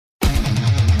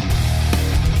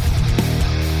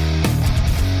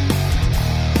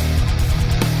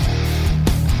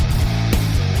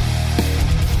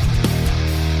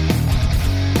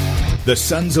The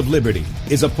Sons of Liberty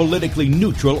is a politically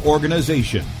neutral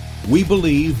organization. We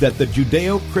believe that the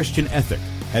Judeo-Christian ethic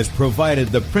has provided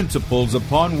the principles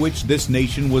upon which this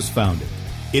nation was founded.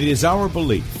 It is our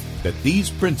belief that these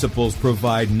principles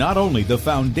provide not only the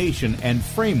foundation and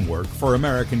framework for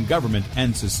American government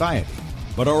and society,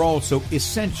 but are also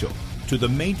essential to the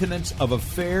maintenance of a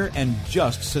fair and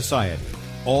just society.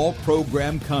 All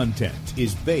program content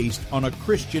is based on a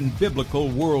Christian biblical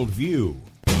worldview.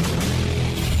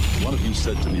 One of you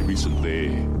said to me recently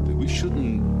that we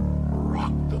shouldn't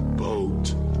rock the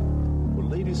boat. Well,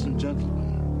 ladies and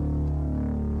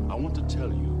gentlemen, I want to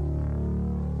tell you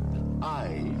that I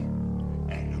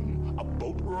am a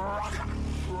boat rocker.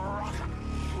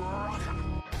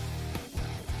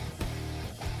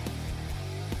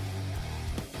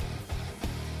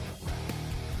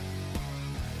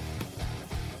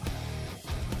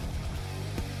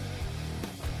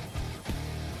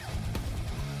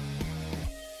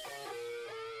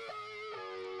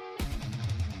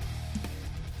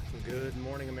 Good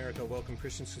morning, America. Welcome,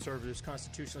 Christians, conservatives,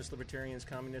 constitutionalists, libertarians,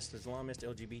 communists, Islamists,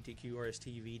 LGBTQ,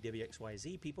 RSTV,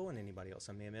 WXYZ people, and anybody else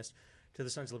I may have missed, to the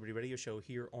Sons of Liberty radio show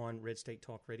here on Red State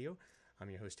Talk Radio. I'm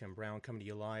your host, Tim Brown, coming to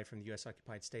you live from the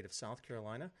U.S.-occupied state of South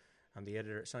Carolina. I'm the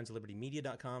editor at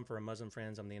sonsoflibertymedia.com. For our Muslim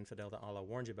friends, I'm the infidel that Allah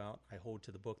warned you about. I hold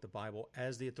to the book, the Bible,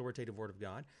 as the authoritative word of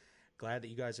God. Glad that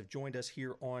you guys have joined us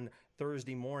here on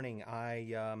Thursday morning.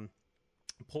 I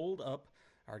pulled up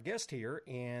our guest here,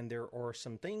 and there are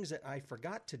some things that I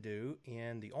forgot to do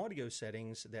in the audio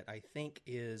settings that I think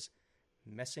is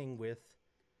messing with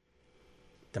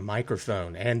the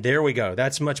microphone. And there we go.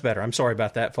 That's much better. I'm sorry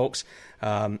about that, folks.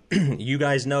 You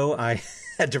guys know I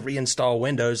had to reinstall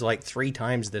Windows like 3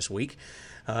 times this week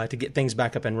to get things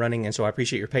back up and running, and so I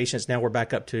appreciate your patience. Now we're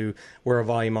back up to where our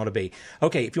volume ought to be.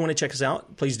 Okay, if you want to check us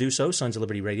out, please do so,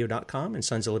 sonsoflibertyradio.com and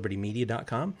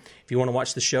sonsoflibertymedia.com. If you want to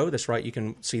watch the show, that's right, you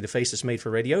can see the face that's made for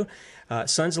radio.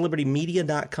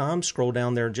 Sonsoflibertymedia.com, scroll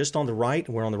down there just on the right.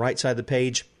 We're on the right side of the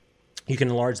page. You can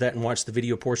enlarge that and watch the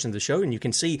video portion of the show, and you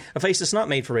can see a face that's not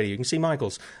made for radio. You can see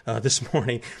Michael's this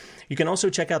morning. You can also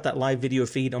check out that live video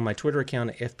feed on my Twitter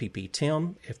account,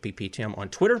 FPPTim on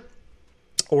Twitter,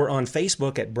 or on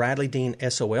Facebook at Bradley Dean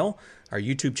SOL. Our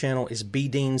YouTube channel is B.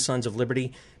 Dean Sons of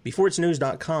Liberty.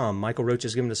 BeforeIt'sNews.com. Michael Roach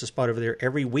has given us a spot over there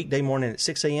every weekday morning at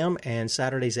 6 a.m. and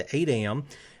Saturdays at 8 a.m.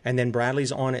 And then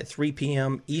Bradley's on at 3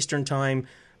 p.m. Eastern Time,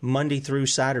 Monday through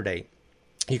Saturday.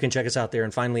 You can check us out there.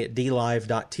 And finally at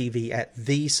DLive.tv at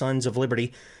The Sons of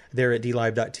Liberty. There at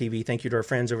DLive.tv. Thank you to our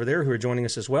friends over there who are joining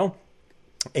us as well.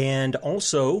 And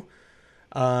also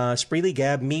Spreely,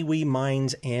 Gab, MeWe,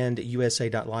 Minds, and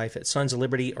USA.life at Sons of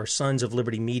Liberty or Sons of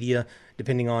Liberty Media,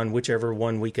 depending on whichever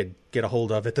one we could get a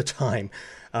hold of at the time.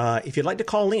 If you'd like to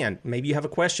call in, maybe you have a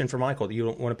question for Michael that you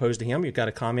don't want to pose to him, you've got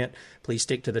a comment, please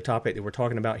stick to the topic that we're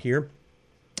talking about here.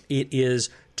 It is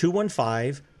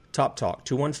 215-TOP-TALK,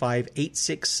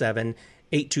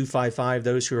 215-867-8255.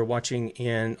 Those who are watching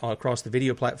in across the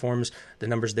video platforms, the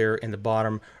number's there in the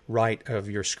bottom right of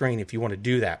your screen if you want to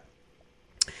do that.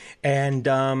 And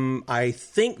I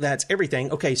think that's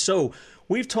everything. Okay, so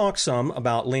we've talked some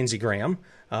about Lindsey Graham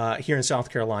here in South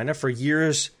Carolina. For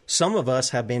years, some of us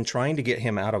have been trying to get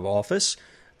him out of office.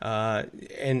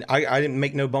 And I didn't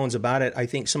make no bones about it. I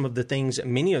think some of the things,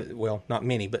 not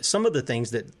many, but some of the things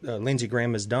that Lindsey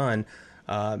Graham has done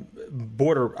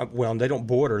they don't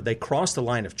border, they cross the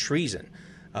line of treason.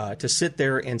 To sit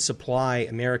there and supply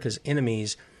America's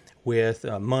enemies with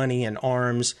money and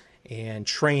arms and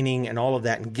training and all of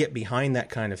that and get behind that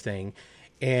kind of thing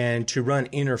and to run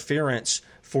interference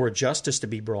for justice to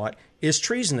be brought is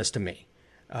treasonous to me.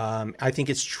 I think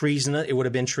it's treasonous. It would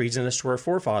have been treasonous to our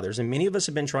forefathers. And many of us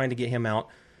have been trying to get him out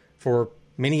for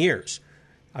many years.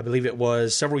 I believe it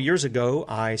was several years ago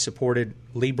I supported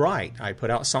Lee Bright. I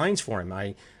put out signs for him.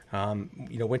 I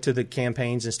went to the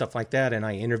campaigns and stuff like that, and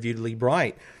I interviewed Lee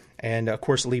Bright. And, of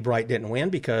course, Lee Bright didn't win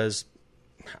because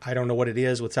I don't know what it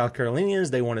is with South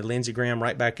Carolinians. They wanted Lindsey Graham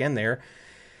right back in there.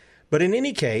 But in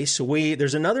any case,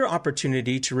 there's another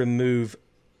opportunity to remove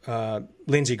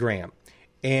Lindsey Graham.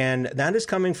 And that is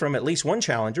coming from at least one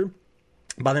challenger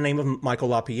by the name of Michael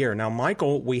LaPierre. Now,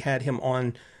 Michael, we had him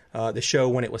on the show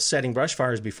when it was setting brush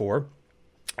fires before.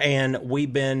 And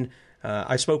we've been,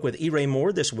 I spoke with E. Ray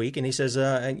Moore this week, and he says,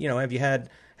 have you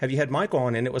had Michael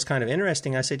on? And it was kind of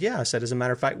interesting. I said, yeah. I said, as a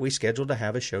matter of fact, we scheduled to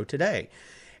have a show today.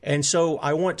 And so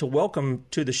I want to welcome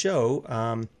to the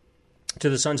show, to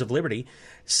the Sons of Liberty,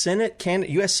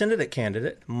 U.S. Senate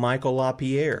candidate Michael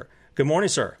LaPierre. Good morning,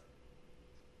 sir.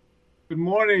 Good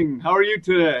morning. How are you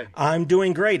today? I'm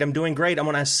doing great. I'm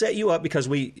going to set you up because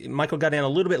Michael got in a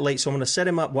little bit late, so I'm going to set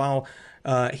him up while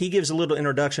he gives a little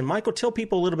introduction. Michael, tell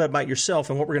people a little bit about yourself,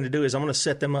 and what we're going to do is I'm going to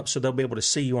set them up so they'll be able to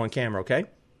see you on camera, okay?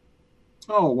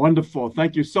 Oh, wonderful.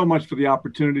 Thank you so much for the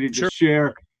opportunity to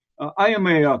share. I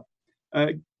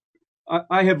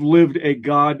have lived a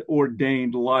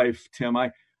God-ordained life, Tim.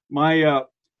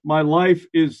 My life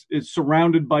is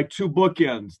surrounded by two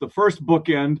bookends. The first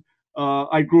bookend,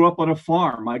 I grew up on a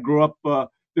farm. I grew up,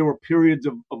 there were periods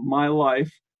of my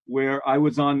life where I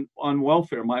was on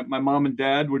welfare. My mom and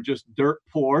dad were just dirt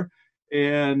poor.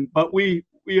 But we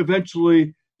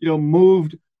eventually,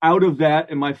 moved out of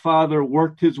that, and my father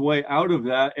worked his way out of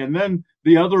that. And then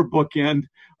the other bookend,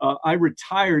 I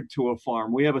retired to a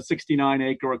farm. We have a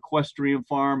 69-acre equestrian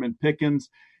farm in Pickens.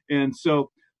 And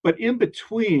so, but in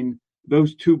between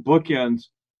those two bookends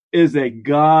is a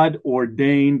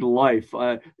God-ordained life.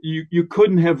 You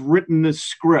couldn't have written this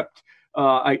script.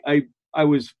 I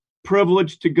was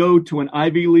privileged to go to an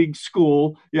Ivy League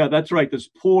school. Yeah, that's right. This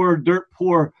dirt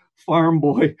poor farm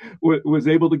boy was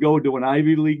able to go to an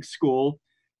Ivy League school.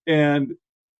 And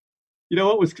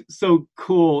what was so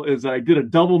cool is I did a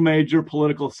double major,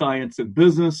 political science and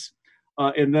business.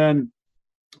 And then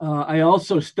I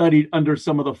also studied under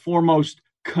some of the foremost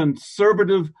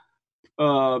conservative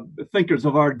thinkers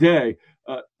of our day.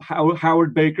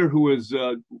 Howard Baker, who was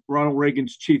Ronald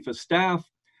Reagan's chief of staff,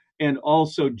 and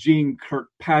also Jeane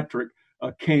Kirkpatrick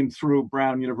came through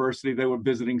Brown University. They were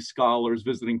visiting scholars,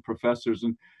 visiting professors,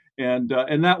 and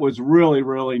that was really,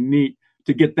 really neat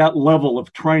to get that level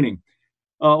of training.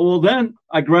 Well, then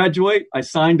I graduate. I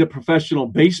signed a professional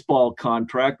baseball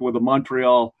contract with the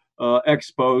Montreal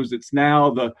Expos. It's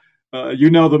now you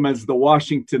know them as the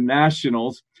Washington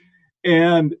Nationals.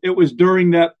 And it was during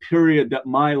that period that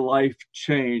my life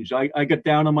changed. I got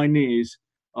down on my knees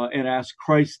and asked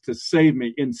Christ to save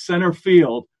me in center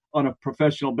field on a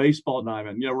professional baseball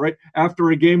diamond. Right after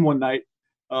a game one night,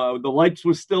 the lights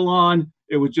were still on.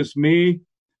 It was just me.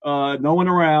 No one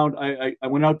around. I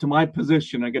went out to my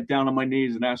position. I got down on my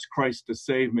knees and asked Christ to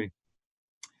save me.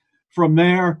 From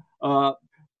there, I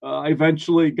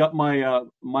eventually got my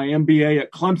MBA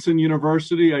at Clemson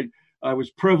University. I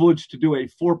was privileged to do a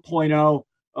 4.0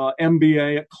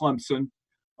 MBA at Clemson,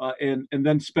 and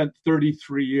then spent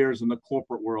 33 years in the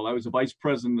corporate world. I was a vice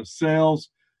president of sales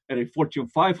at a Fortune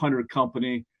 500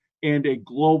 company and a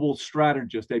global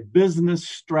strategist, a business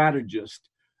strategist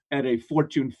at a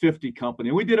Fortune 50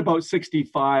 company. We did about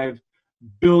 $65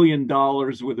 billion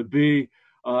with a B.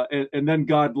 And then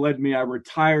God led me. I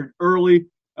retired early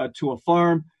to a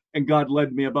farm, and God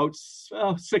led me about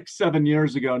 6-7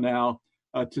 years ago now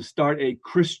to start a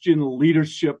Christian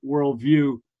Leadership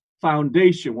Worldview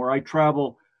Foundation, where I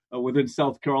travel within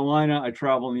South Carolina. I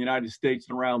travel in the United States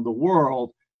and around the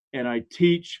world, and I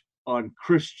teach on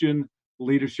Christian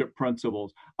leadership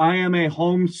principles. I am a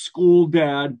homeschool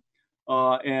dad.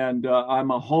 And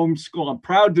I'm I'm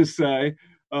proud to say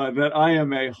that I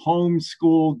am a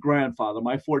homeschool grandfather.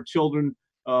 My 4 children,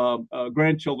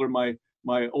 grandchildren,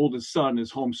 my oldest son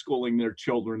is homeschooling their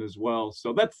children as well.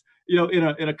 So that's, in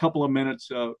a couple of minutes,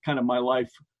 kind of my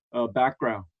life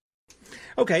background.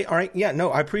 Okay. All right. Yeah,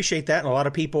 no, I appreciate that. And a lot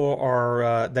of people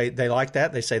are, they like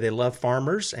that. They say they love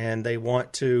farmers and they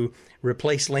want to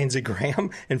replace Lindsey Graham.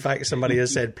 In fact, somebody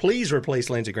has said, please replace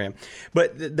Lindsey Graham.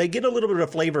 But they get a little bit of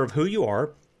a flavor of who you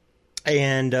are.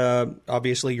 And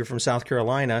obviously you're from South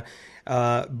Carolina.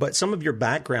 But some of your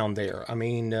background there, I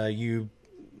mean, you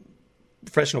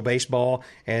professional baseball,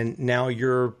 and now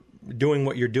you're doing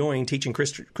what you're doing, teaching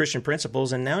Christian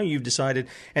principles. And now you've decided,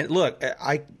 and look,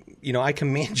 I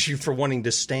commend you for wanting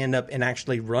to stand up and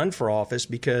actually run for office,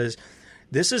 because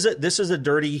this is a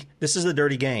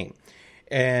dirty game,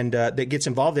 and that gets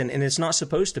involved in, and it's not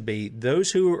supposed to be. Those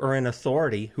who are in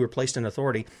authority, who are placed in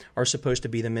authority, are supposed to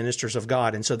be the ministers of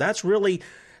God, and so that's really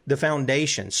the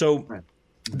foundation. So. Right.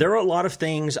 There are a lot of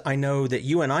things I know that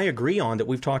you and I agree on that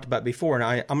we've talked about before, and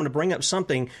I'm going to bring up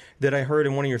something that I heard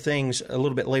in one of your things a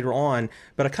little bit later on,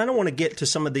 but I kind of want to get to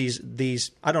some of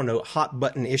these I don't know, hot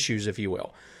button issues, if you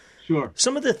will. Sure.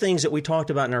 Some of the things that we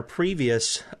talked about in our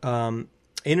previous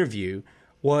interview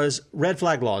was red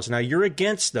flag laws. Now, you're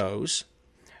against those.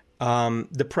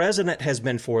 The president has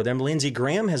been for them. Lindsey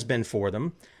Graham has been for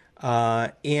them.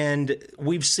 And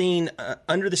we've seen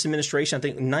under this administration, I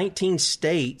think 19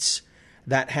 states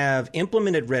that have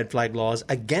implemented red flag laws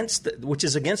which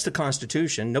is against the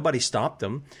Constitution. Nobody stopped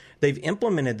them. They've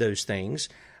implemented those things.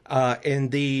 And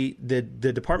the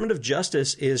Department of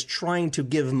Justice is trying to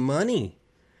give money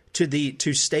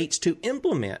to states to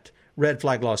implement red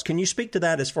flag laws. Can you speak to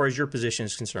that as far as your position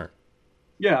is concerned?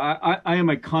 Yeah, I am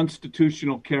a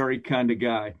constitutional carry kind of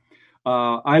guy.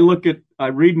 I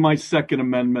read my Second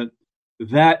Amendment.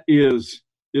 That is,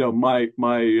 my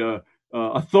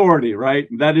authority, right?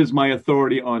 That is my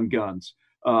authority on guns.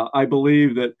 I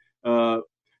believe that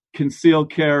concealed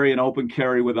carry and open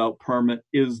carry without permit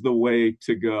is the way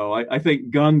to go. I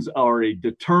think guns are a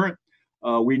deterrent.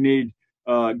 We need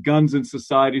guns in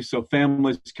society so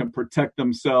families can protect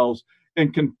themselves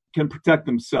and can protect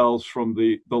themselves from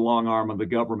the long arm of the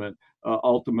government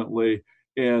ultimately.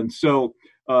 And so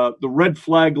the red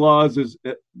flag laws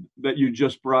that you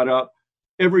just brought up,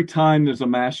 every time there's a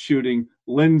mass shooting,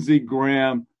 Lindsey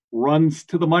Graham runs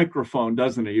to the microphone,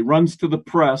 doesn't he? He runs to the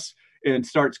press and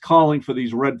starts calling for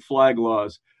these red flag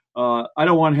laws. I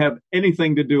don't want to have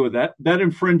anything to do with that. That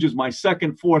infringes my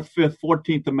Second, Fourth, Fifth,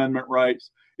 14th Amendment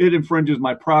rights. It infringes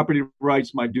my property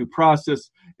rights, my due process,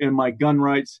 and my gun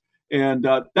rights. And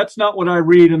that's not what I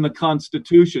read in the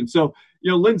Constitution. So,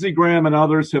 Lindsey Graham and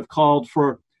others have called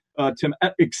for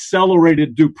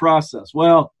accelerated due process.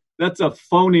 Well, that's a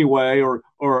phony way or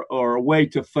a way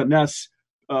to finesse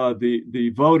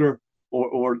the voter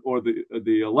or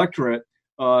the electorate.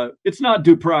 It's not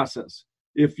due process.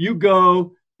 If you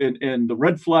go and the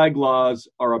red flag laws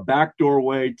are a backdoor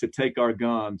way to take our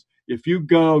guns. If you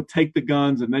go take the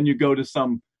guns and then you go to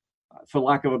some, for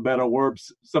lack of a better word,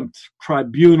 some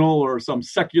tribunal or some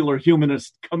secular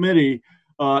humanist committee,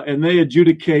 and they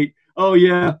adjudicate,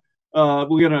 we're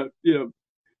going to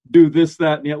do this,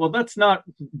 that, and the other. Well, that's not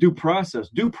due process.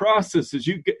 Due process is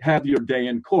you have your day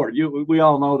in court. We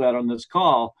all know that on this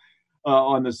call,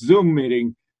 on this Zoom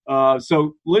meeting.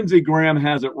 So Lindsey Graham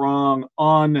has it wrong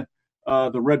on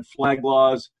the red flag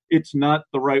laws. It's not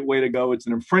the right way to go. It's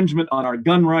an infringement on our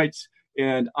gun rights,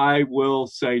 and I will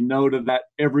say no to that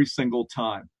every single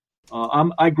time.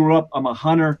 I grew up, I'm a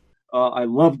hunter. I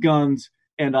love guns,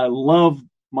 and I love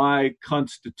my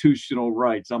constitutional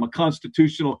rights. I'm a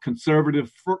constitutional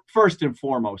conservative first and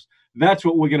foremost. That's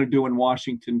what we're going to do in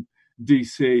Washington,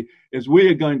 D.C., is we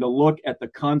are going to look at the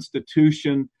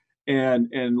Constitution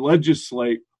and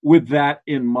legislate with that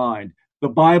in mind. The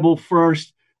Bible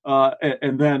first,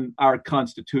 and then our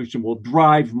Constitution will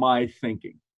drive my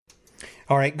thinking.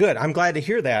 All right, good. I'm glad to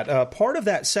hear that. Part of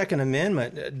that Second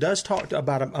Amendment does talk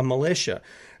about a militia.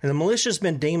 And the militia has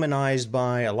been demonized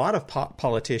by a lot of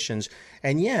politicians.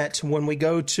 And yet, when we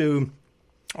go to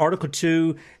Article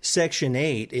 2, Section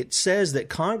 8, it says that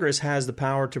Congress has the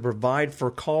power to provide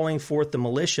for calling forth the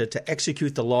militia to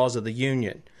execute the laws of the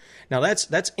Union. Now,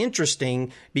 that's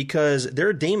interesting because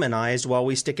they're demonized while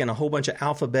we stick in a whole bunch of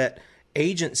alphabet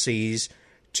agencies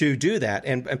to do that.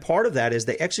 And part of that is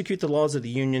they execute the laws of the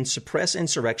Union, suppress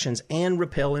insurrections, and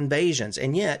repel invasions.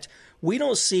 And yet, we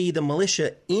don't see the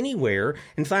militia anywhere.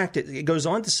 In fact, it goes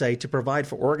on to say to provide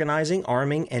for organizing,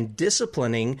 arming, and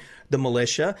disciplining the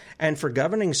militia, and for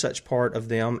governing such part of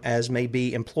them as may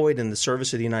be employed in the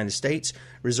service of the United States,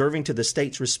 reserving to the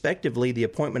states respectively the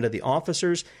appointment of the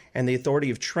officers and the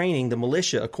authority of training the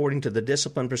militia according to the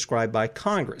discipline prescribed by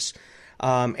Congress.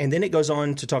 And then it goes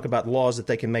on to talk about laws that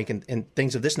they can make and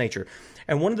things of this nature.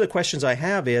 And one of the questions I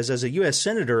have is, as a U.S.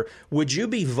 Senator, would you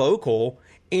be vocal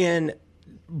in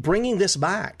bringing this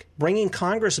back, bringing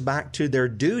Congress back to their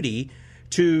duty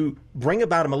to bring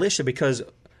about a militia? Because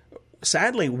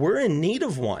sadly, we're in need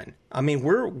of one. I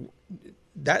mean,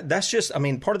 that's just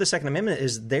part of the Second Amendment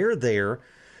is they're there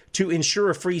to ensure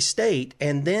a free state.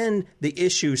 And then the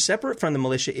issue separate from the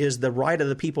militia is the right of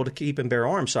the people to keep and bear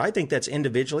arms. So I think that's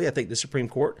individually. I think the Supreme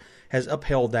Court has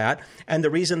upheld that. And the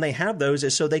reason they have those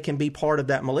is so they can be part of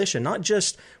that militia, not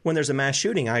just when there's a mass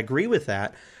shooting. I agree with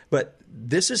that. But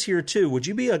this is here too. Would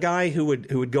you be a guy who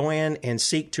would go in and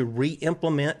seek to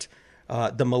re-implement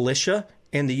the militia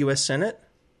in the U.S. Senate?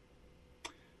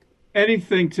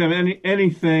 Anything, Tim,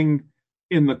 anything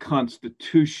in the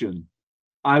Constitution,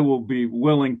 I will be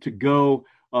willing to go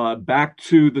back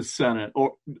to the Senate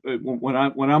or when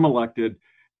I'm elected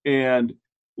and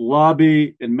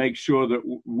lobby and make sure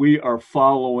that we are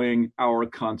following our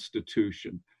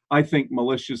Constitution. I think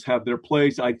militias have their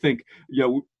place. I think,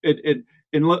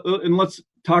 and let's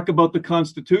talk about the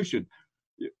Constitution.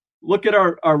 Look at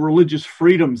our religious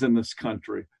freedoms in this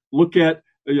country. Look at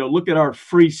our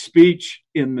free speech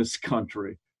in this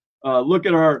country. Look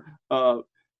at our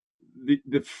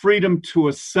the freedom to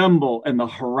assemble and the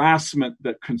harassment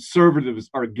that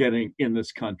conservatives are getting in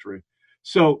this country.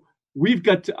 So we've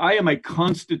got to. I am a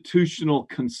constitutional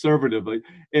conservative,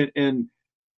 and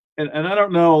I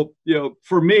don't know.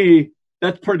 For me,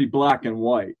 that's pretty black and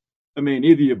white. I mean,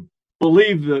 either you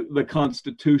believe the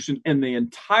Constitution and the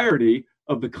entirety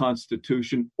of the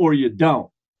Constitution, or you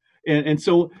don't. And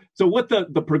so what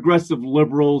the progressive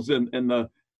liberals and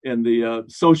the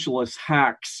socialist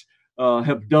hacks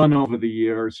have done over the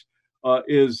years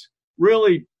is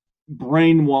really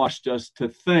brainwashed us to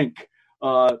think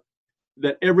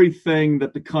that everything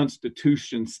that the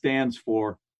Constitution stands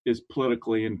for is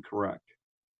politically incorrect.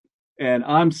 And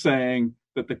I'm saying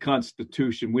that the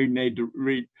Constitution, we need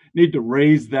to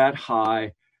raise that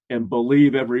high and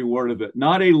believe every word of it.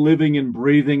 Not a living and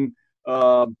breathing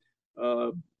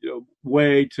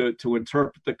way to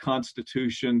interpret the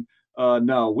Constitution.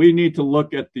 No, we need to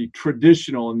look at the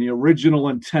traditional and the original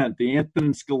intent, the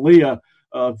Antonin Scalia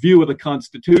view of the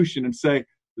Constitution, and say,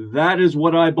 that is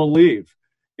what I believe.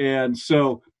 And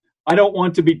so I don't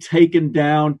want to be taken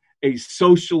down a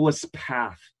socialist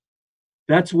path.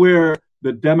 That's where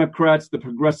the Democrats, the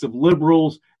progressive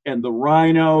liberals, and the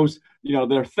rhinos,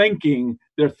 their thinking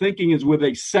is with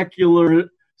a secular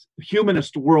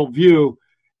humanist worldview,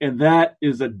 and that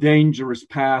is a dangerous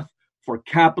path for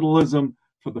capitalism,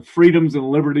 for the freedoms and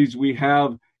liberties we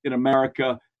have in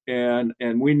America, and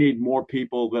we need more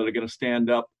people that are going to stand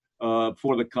up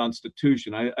for the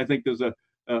Constitution. I think there's a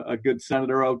good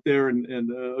senator out there,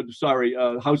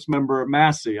 House Member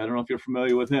Massey. I don't know if you're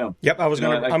familiar with him. Yep,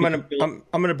 I'm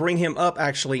gonna bring him up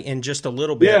actually in just a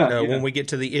little bit when we get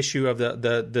to the issue of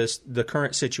the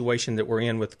current situation that we're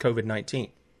in with COVID-19.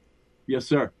 Yes,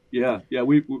 sir. Yeah.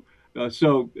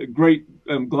 So great.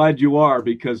 I'm glad you are,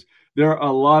 because there are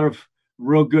a lot of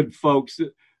real good folks.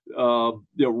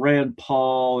 Rand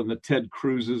Paul and the Ted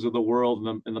Cruzes of the world,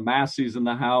 and the Masseys in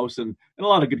the House, and a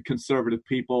lot of good conservative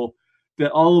people,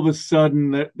 that all of a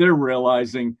sudden they're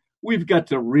realizing we've got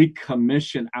to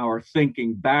recommission our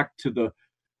thinking back to the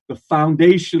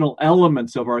foundational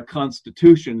elements of our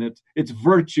Constitution. It's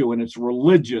virtue and it's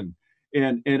religion,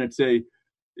 and it's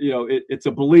it's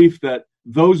a belief that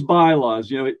those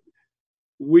bylaws,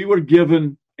 we were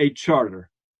given a charter,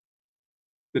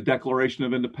 the Declaration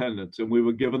of Independence, and we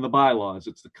were given the bylaws.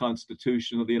 It's the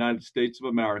Constitution of the United States of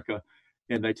America,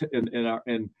 and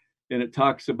it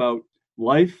talks about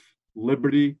life,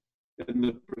 liberty, and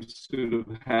the pursuit of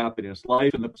happiness.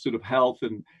 Life and the pursuit of health,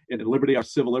 and liberty, our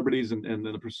civil liberties, and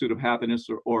the pursuit of happiness,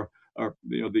 or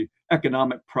the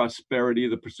economic prosperity,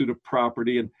 the pursuit of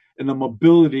property, and the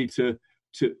mobility to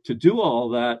do all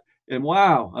that. And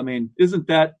wow, I mean, isn't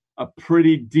that a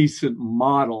pretty decent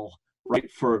model,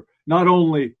 right, for not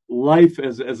only life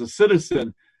as a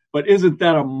citizen, but isn't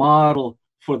that a model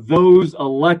for those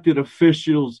elected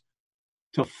officials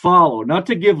to follow, not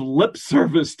to give lip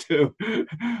service to,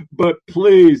 but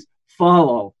please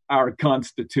follow our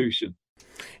Constitution?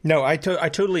 No, I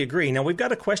totally agree. Now, we've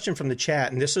got a question from the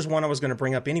chat, and this is one I was going to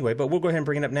bring up anyway, but we'll go ahead and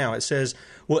bring it up now. It says,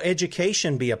 will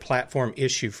education be a platform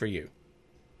issue for you?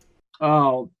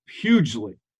 Oh,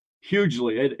 hugely.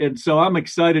 And so I'm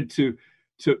excited to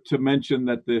mention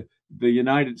that the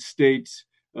United States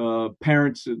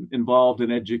Parents Involved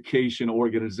in Education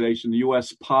organization, the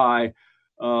US PI,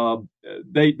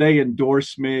 they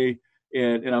endorse me,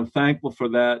 and I'm thankful for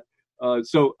that.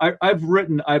 So I've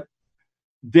written,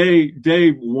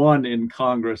 day one in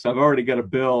Congress, I've already got a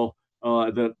bill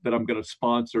that I'm going to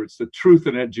sponsor. It's the Truth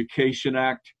in Education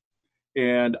Act,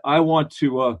 and I want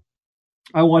to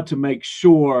make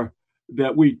sure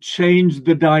that we change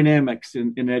the dynamics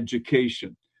in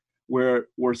education, where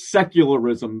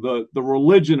secularism, the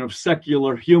religion of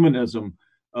secular humanism,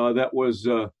 that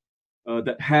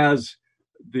has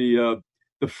the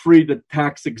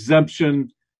tax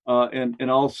exemption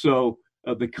and also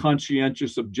the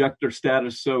conscientious objector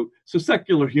status. So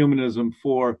secular humanism,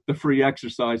 for the free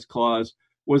exercise clause,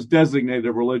 was designated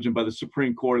a religion by the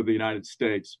Supreme Court of the United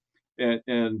States,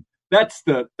 and that's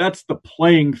the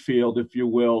playing field, if you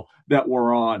will, that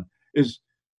we're on. Is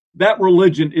that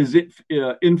religion is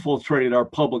infiltrated our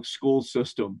public school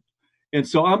system, and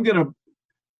so I'm going to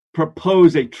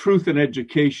propose a Truth in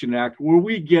Education Act where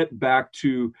we get back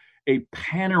to a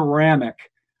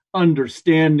panoramic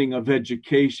understanding of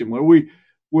education, where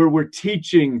we're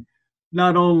teaching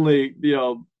not only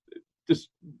just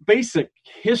basic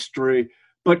history,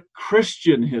 but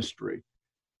Christian history.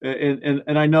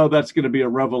 And I know that's going to be a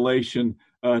revelation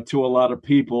to a lot of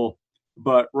people,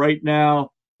 but right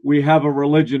now we have a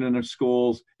religion in our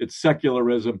schools. It's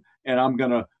secularism, and I'm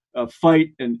going to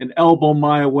fight and elbow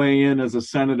my way in as a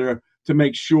senator to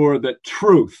make sure that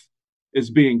truth is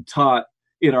being taught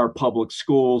in our public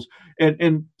schools.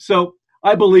 And so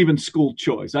I believe in school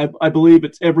choice. I believe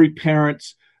it's every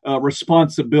parent's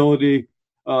responsibility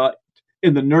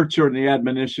in the nurture and the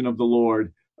admonition of the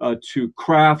Lord to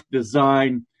craft,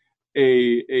 design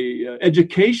a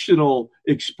educational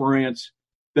experience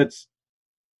that's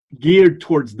geared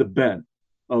towards the bent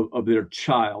of their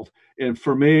child. And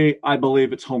for me, I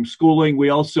believe it's homeschooling. We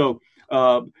also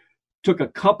took a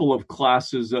couple of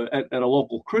classes at a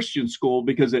local Christian school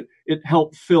because it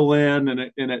helped fill in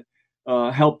and it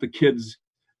helped the kids,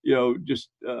 just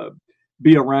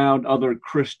be around other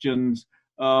Christians.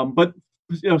 But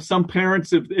some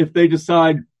parents, if they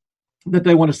decide that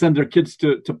they want to send their kids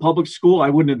to public school, I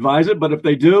wouldn't advise it. But if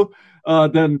they do,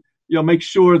 then make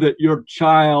sure that your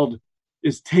child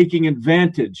is taking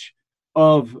advantage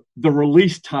of the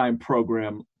release time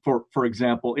program. For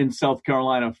example, in South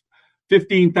Carolina,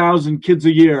 15,000 kids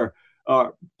a year,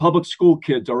 public school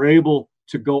kids, are able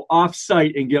to go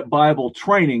off-site and get Bible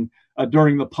training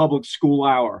during the public school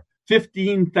hour.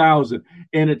 15,000,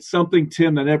 and it's something,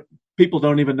 Tim, that people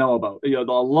don't even know about. A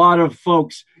lot of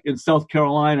folks in South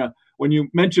Carolina, when you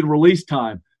mention release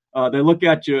time, they look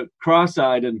at you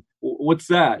cross-eyed, and what's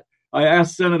that? I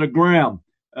asked Senator Graham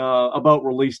about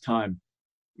release time.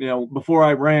 Before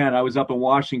I ran, I was up in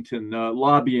Washington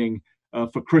lobbying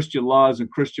for Christian laws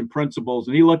and Christian principles,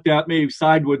 and he looked at me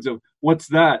sideways of, what's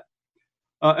that?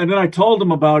 And then I told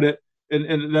him about it,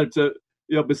 and that's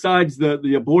besides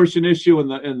the abortion issue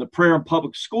and the prayer in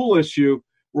public school issue,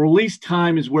 release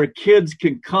time is where kids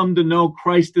can come to know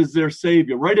Christ as their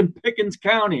Savior. Right in Pickens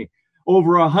County,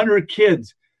 over 100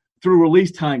 kids through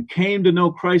release time came to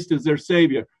know Christ as their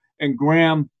Savior. And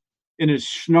Graham, in his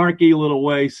snarky little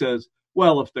way, says,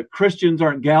 well, if the Christians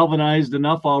aren't galvanized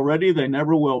enough already, they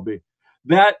never will be.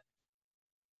 That,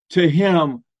 to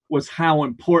him, was how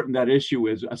important that issue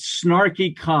is. A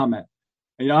snarky comment.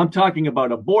 I'm talking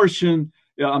about abortion.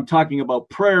 I'm talking about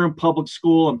prayer in public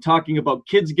school. I'm talking about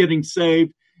kids getting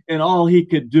saved. And all he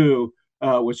could do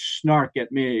was snark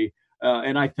at me.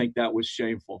 And I think that was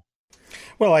shameful.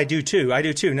 Well, I do too.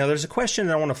 Now, there's a question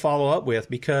that I want to follow up with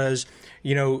because,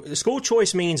 school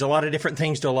choice means a lot of different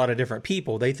things to a lot of different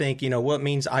people. They think, it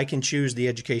means I can choose the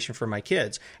education for my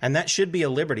kids. And that should be a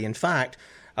liberty. In fact,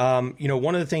 one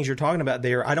of the things you're talking about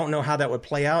there, I don't know how that would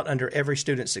play out under Every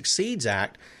Student Succeeds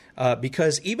Act,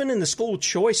 because even in the school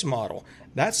choice model,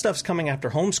 that stuff's coming after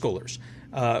homeschoolers.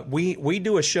 We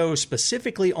do a show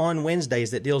specifically on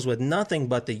Wednesdays that deals with nothing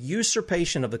but the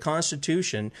usurpation of the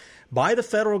Constitution by the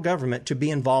federal government to be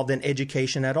involved in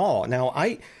education at all. Now,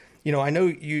 I know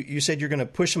you said you're going to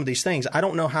push some of these things. I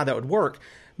don't know how that would work,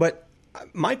 but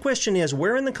my question is,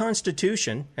 where in the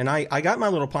Constitution, and I got my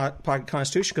little pocket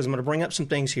Constitution because I'm going to bring up some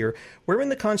things here, where in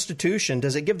the Constitution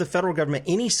does it give the federal government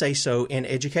any say-so in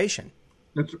education?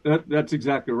 That's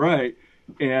exactly right.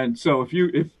 And so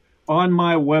if on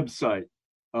my website,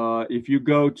 if you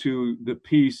go to the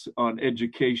piece on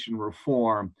education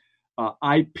reform,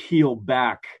 I peel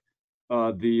back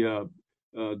the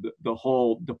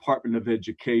whole Department of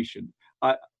Education.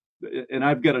 And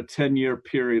I've got a 10-year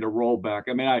period of rollback.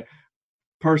 I mean,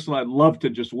 I'd love to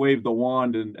just wave the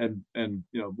wand and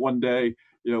one day,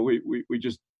 we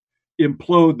just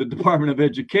implode the Department of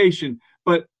Education.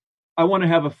 But I want to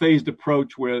have a phased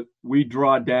approach where we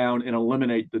draw down and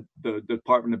eliminate the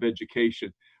Department of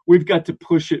Education. We've got to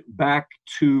push it back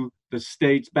to the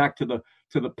states, back to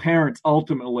the parents.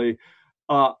 Ultimately,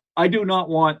 I do not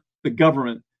want the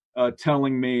government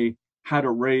telling me how to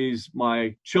raise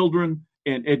my children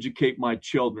and educate my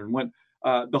children. When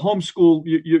the homeschool,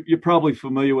 you're probably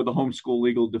familiar with the Homeschool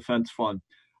Legal Defense Fund.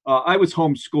 I was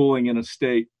homeschooling in a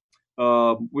state.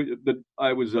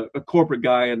 I was a corporate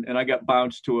guy, and I got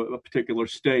bounced to a particular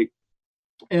state,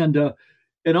 and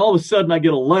all of a sudden I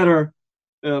get a letter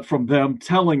from them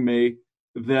telling me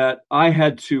that I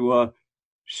had to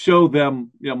show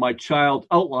them, my child's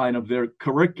outline of their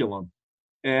curriculum,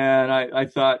 and I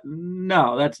thought,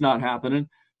 no, that's not happening.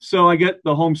 So I get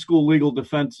the Homeschool Legal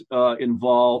Defense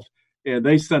involved, and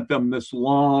they sent them this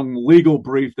long legal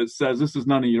brief that says this is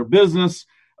none of your business.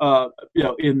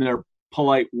 In their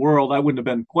polite world, I wouldn't have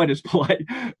been quite as polite,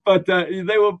 but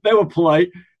they were polite,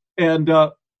 and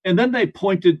then they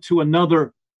pointed to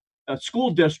another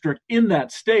school district in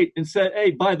that state and said,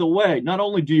 "Hey, by the way, not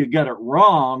only do you get it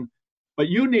wrong, but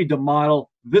you need to model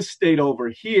this state over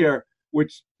here,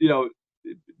 which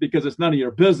because it's none of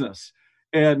your business."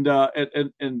 And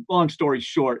long story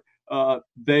short,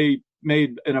 they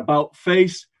made an about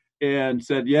face and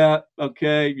said, "Yeah,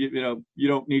 okay, you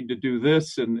don't need to do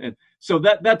this," and so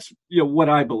that's what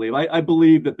I believe. I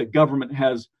believe that the government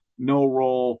has no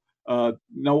role,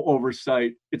 no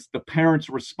oversight. It's the parents'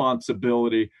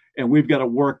 responsibility, and we've got to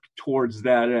work towards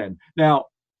that end. Now,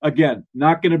 again,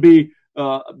 not going to be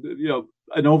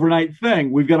an overnight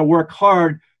thing. We've got to work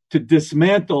hard to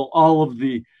dismantle all of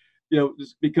the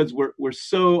because we're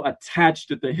so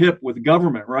attached at the hip with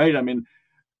government, right? I mean,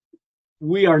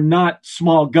 we are not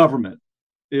small government.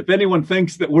 If anyone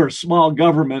thinks that we're small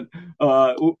government,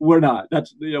 we're not.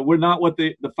 We're not what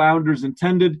the founders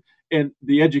intended. And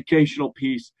the educational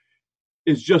piece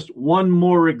is just one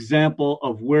more example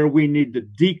of where we need to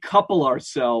decouple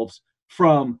ourselves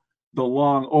from the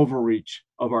long overreach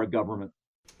of our government.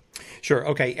 Sure.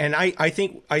 Okay. And I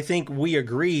think we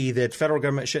agree that federal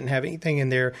government shouldn't have anything in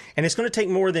there. And it's going to take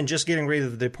more than just getting rid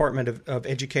of the Department of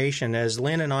Education. As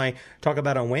Lynn and I talk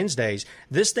about on Wednesdays,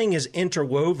 this thing is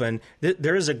interwoven.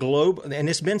 There is a globe, and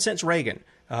it's been since Reagan.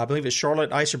 I believe it's Charlotte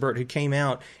Iserbert who came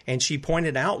out, and she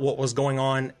pointed out what was going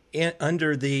on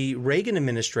under the Reagan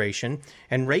administration.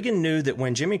 And Reagan knew that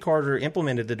when Jimmy Carter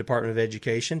implemented the Department of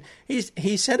Education,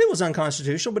 he said it was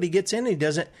unconstitutional, but he gets in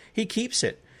and he keeps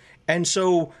it. And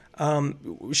so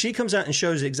she comes out and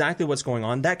shows exactly what's going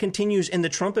on. That continues in the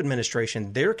Trump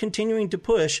administration. They're continuing to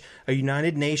push a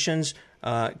United Nations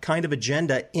kind of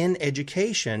agenda in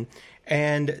education.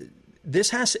 And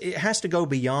this has to go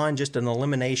beyond just an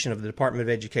elimination of the Department of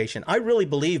Education. I really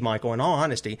believe, Michael, in all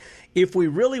honesty, if we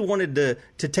really wanted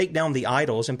to take down the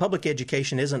idols, and public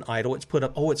education is an idol, it's put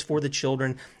up, it's for the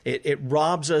children. It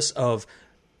robs us of,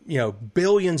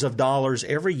 billions of dollars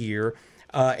every year.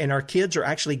 And our kids are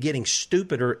actually getting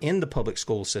stupider in the public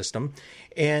school system.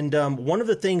 And one of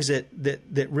the things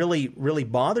that really, really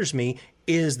bothers me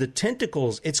is the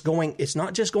tentacles. It's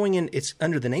not just going in, it's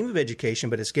under the name of education,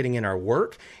 but it's getting in our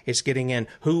work. It's getting in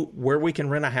where we can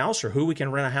rent a house or who we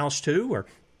can rent a house to, or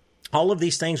all of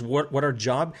these things, what our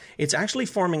job. It's actually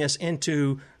forming us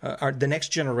into the next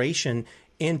generation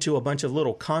into a bunch of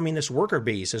little communist worker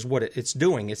bees is what it's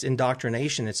doing. It's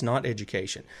indoctrination. It's not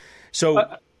education.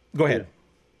 So go ahead.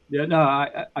 Yeah, no,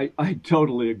 I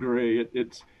totally agree.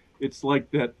 It's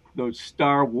like those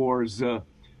Star Wars.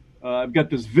 I've got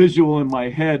this visual in my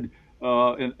head,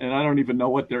 and I don't even know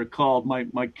what they're called.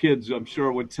 My kids, I'm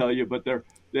sure, would tell you, but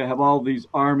they have all these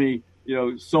army,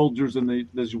 soldiers in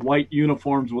these white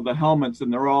uniforms with the helmets,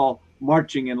 and they're all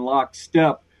marching in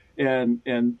lockstep, and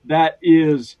that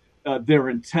is their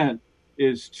intent,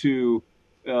 is to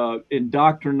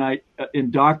indoctrinate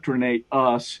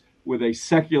us with a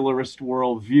secularist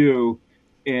worldview.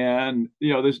 And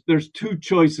there's two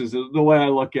choices, the way I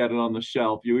look at it on the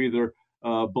shelf. You either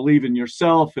believe in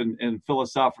yourself and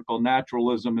philosophical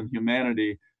naturalism and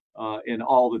humanity in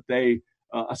all that they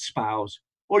espouse,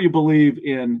 or you believe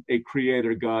in a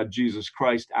creator God, Jesus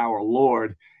Christ, our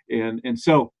Lord. And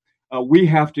so we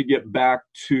have to get back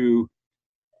to,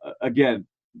 again,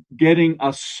 getting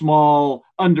a small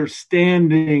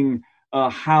understanding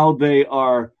how they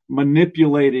are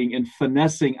manipulating and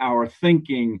finessing our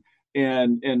thinking,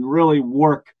 and really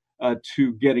work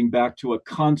to getting back to a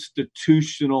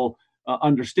constitutional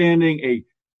understanding, a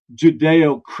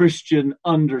Judeo-Christian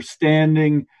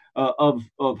understanding of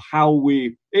how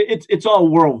it's all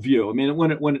worldview. I mean,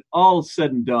 when it all is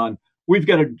said and done, we've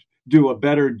got to do a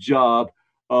better job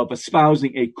of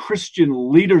espousing a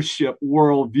Christian leadership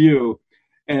worldview,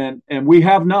 and we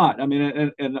have not. I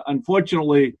mean, and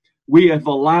unfortunately, we have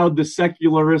allowed the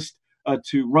secularists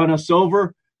to run us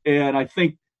over, and I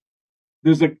think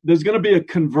there's going to be a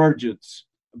convergence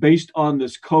based on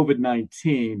this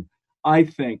COVID-19. I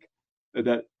think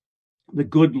that the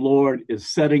good Lord is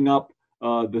setting up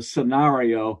the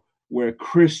scenario where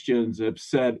Christians have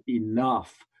said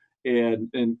enough, and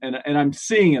I'm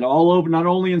seeing it all over, not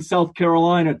only in South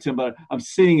Carolina, Tim, but I'm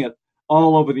seeing it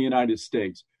all over the United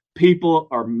States. People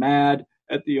are mad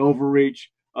at the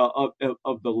overreach of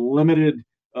the limited,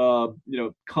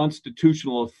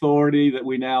 constitutional authority that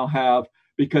we now have,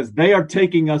 because they are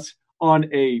taking us on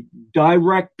a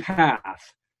direct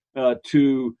path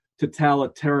to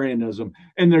totalitarianism,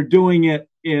 and they're doing it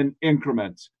in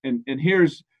increments. And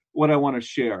here's what I want to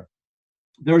share.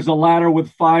 There's a ladder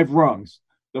with 5 rungs.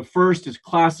 The first is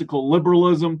classical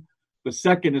liberalism. The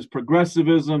second is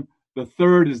progressivism. The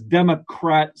third is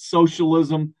Democrat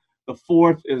socialism. The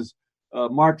fourth is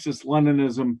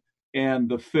Marxist-Leninism, and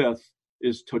the fifth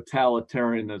is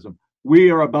totalitarianism. We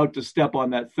are about to step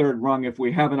on that third rung, if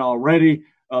we haven't already,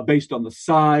 based on the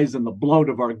size and the bloat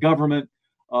of our government.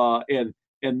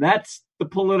 And that's the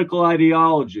political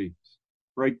ideology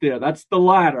right there. That's the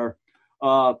ladder.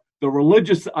 The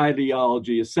religious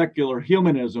ideology is secular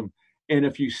humanism. And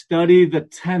if you study the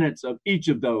tenets of each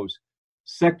of those,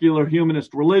 secular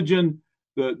humanist religion,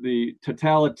 the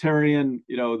totalitarian,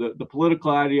 the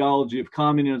political ideology of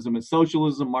communism and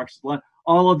socialism, Marxist,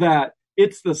 all of that,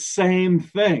 it's the same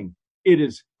thing. It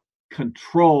is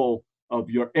control of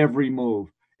your every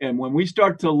move. And when we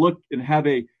start to look and have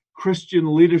a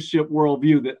Christian leadership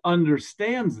worldview that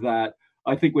understands that,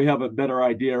 I think we have a better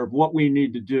idea of what we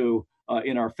need to do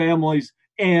in our families.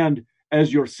 And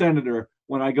as your senator,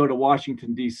 when I go to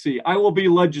Washington, D.C., I will be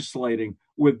legislating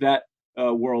with that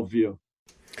worldview.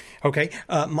 Okay.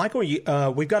 Michael,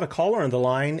 we've got a caller on the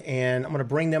line, and I'm going to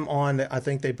bring them on. I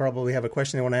think they probably have a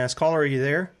question they want to ask. Caller, are you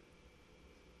there?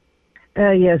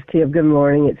 Yes, Tim. Good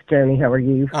morning. It's Joni. How are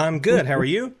you? I'm good. How are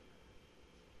you?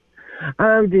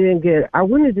 I'm doing good. I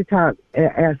wanted to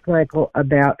ask Michael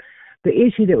about the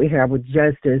issue that we have with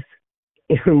justice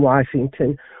in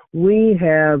Washington. We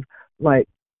have like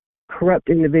corrupt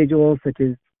individuals such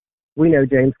as, we know,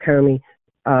 James Comey,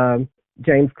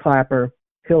 James Clapper,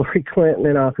 Hillary Clinton,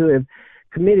 and all, who have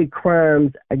committed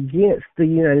crimes against the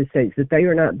United States that they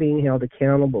are not being held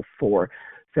accountable for.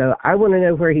 So I want to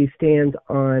know where he stands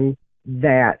on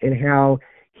that and how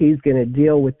he's going to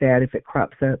deal with that if it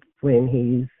crops up when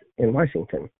he's in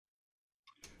Washington.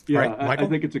 Yeah, right, I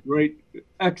think it's a great,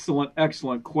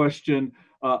 excellent question.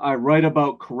 I write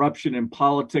about corruption in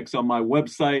politics on my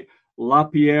website,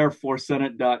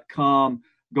 LaPierre4Senate.com.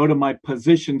 Go to my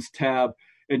positions tab,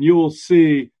 and you will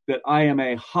see that I am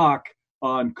a hawk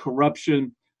on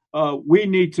corruption. We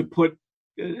need to put,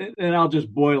 and I'll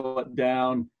just boil it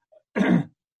down,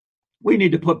 we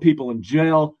need to put people in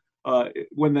jail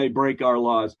when they break our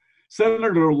laws.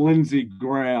 Senator Lindsey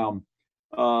Graham,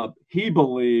 he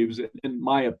believes, in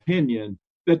my opinion,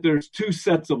 that there's two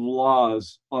sets of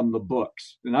laws on the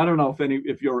books. And I don't know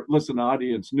if your listening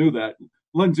audience knew that.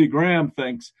 Lindsey Graham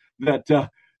thinks that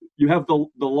you have the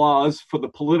laws for the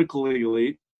political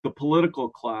elite, the political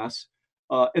class,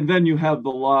 and then you have the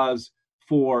laws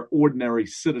for ordinary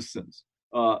citizens.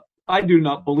 I do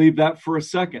not believe that for a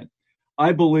second.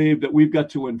 I believe that we've got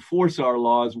to enforce our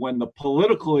laws. When the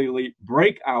political elite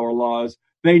break our laws,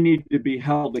 they need to be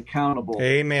held accountable.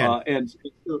 Amen.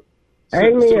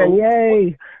 Amen.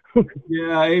 Yay.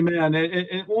 Yeah, amen.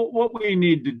 And what we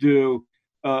need to do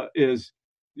is,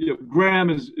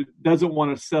 Graham doesn't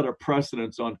want to set a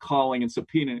precedence on calling and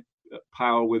subpoenaing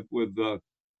power with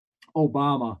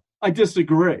Obama. I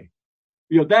disagree.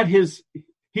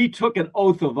 He took an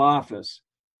oath of office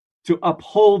to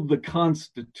uphold the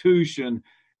Constitution,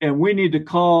 and we need to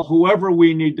call whoever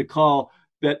we need to call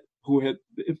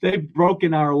if they've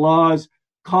broken our laws,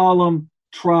 call them,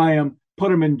 try them, put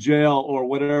them in jail, or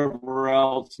whatever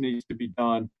else needs to be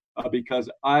done. Because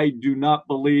I do not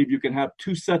believe you can have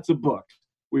two sets of books.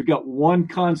 We've got one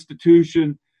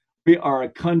Constitution. We are a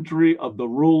country of the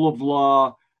rule of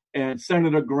law. And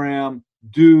Senator Graham,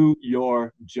 do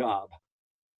your job.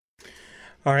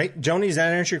 All right, Joni, does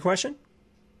that answer your question?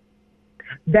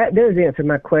 That does answer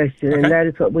my question, Okay. and that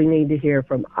is what we need to hear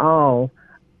from all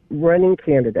running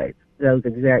candidates, those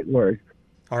exact words.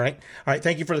 All right.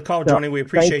 Thank you for the call, Joni. We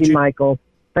appreciate Thank you, Michael.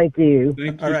 Thank you.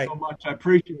 Thank All you right. so much. I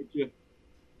appreciate you.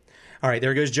 All right,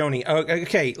 there goes Joni.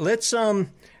 Okay, let's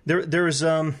there's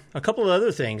a couple of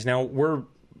other things. Now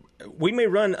we may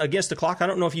run against the clock. I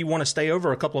don't know if you want to stay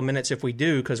over a couple of minutes if we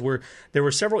do, because there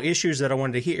were several issues that I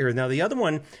wanted to hear. Now the other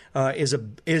one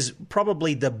is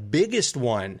probably the biggest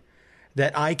one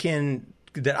that I can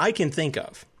think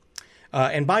of.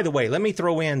 And by the way, let me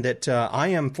throw in that I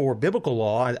am for biblical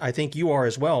law. I think you are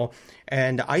as well.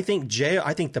 And I think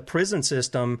the prison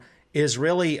system is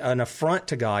really an affront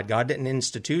to God. God didn't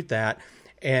institute that.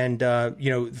 And,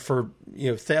 for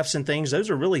thefts and things, those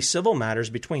are really civil matters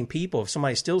between people. If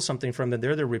somebody steals something from them,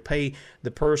 they're to repay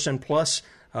the person plus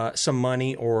some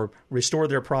money or restore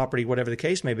their property, whatever the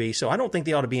case may be. So I don't think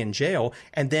they ought to be in jail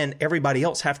and then everybody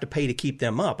else have to pay to keep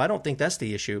them up. I don't think that's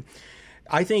the issue.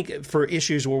 I think for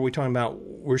issues where we're talking about,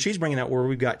 where she's bringing out, where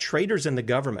we've got traitors in the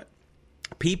government,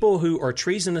 people who are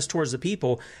treasonous towards the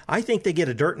people, I think they get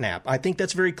a dirt nap. I think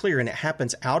that's very clear, and it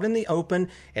happens out in the open.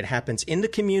 It happens in the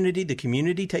community. The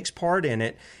community takes part in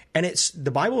it, and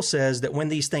the Bible says that when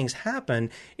these things happen,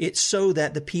 it's so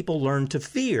that the people learn to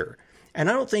fear. And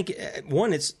I don't think,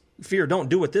 one, it's fear, don't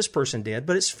do what this person did,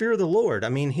 but it's fear of the Lord. I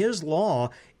mean, His law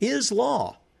is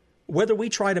law, whether we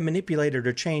try to manipulate it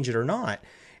or change it or not.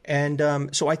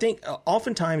 And so I think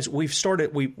oftentimes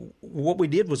what we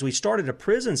did was we started a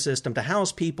prison system to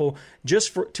house people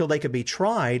just till they could be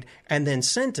tried and then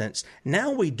sentenced.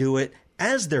 Now we do it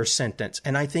as their sentence.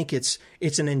 And I think it's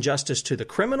an injustice to the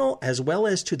criminal as well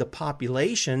as to the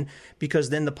population,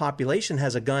 because then the population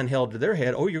has a gun held to their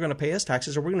head. Oh, you're going to pay us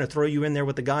taxes, or we're going to throw you in there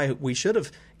with the guy who we should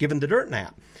have given the dirt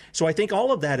nap. So I think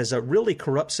all of that is a really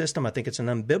corrupt system. I think it's an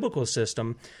unbiblical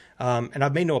system. And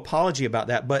I've made no apology about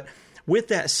that. But with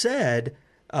that said,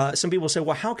 some people say,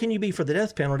 well, how can you be for the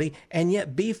death penalty and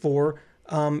yet be for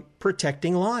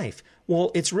protecting life?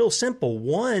 Well, it's real simple.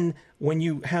 One, when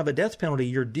you have a death penalty,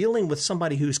 you're dealing with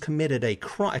somebody who's committed a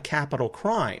capital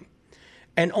crime,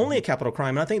 and only a capital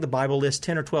crime. And I think the Bible lists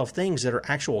 10 or 12 things that are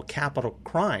actual capital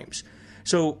crimes.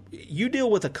 So you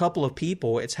deal with a couple of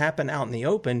people, it's happened out in the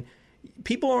open.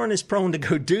 People aren't as prone to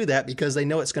go do that because they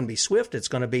know it's going to be swift. It's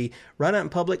going to be right out in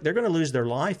public. They're going to lose their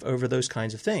life over those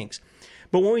kinds of things.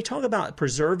 But when we talk about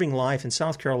preserving life in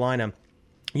South Carolina,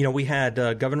 we had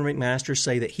Governor McMaster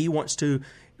say that he wants to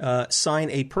sign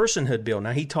a personhood bill.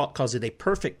 Now, he calls it a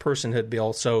perfect personhood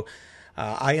bill. So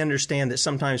I understand that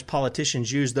sometimes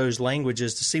politicians use those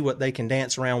languages to see what they can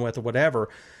dance around with or whatever.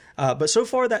 But so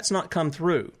far, that's not come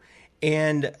through.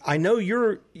 And I know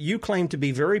you claim to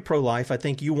be very pro-life. I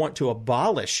think you want to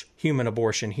abolish human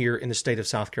abortion here in the state of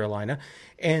South Carolina.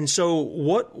 And so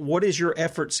what is your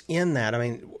efforts in that? I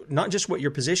mean, not just what your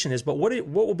position is, but what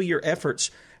will be your efforts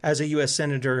as a U.S.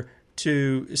 Senator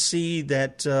to see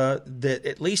that that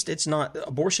at least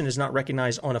abortion is not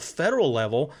recognized on a federal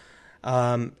level,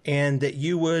 and that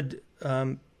you would,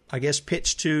 I guess,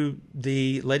 pitch to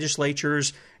the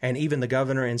legislatures and even the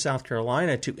governor in South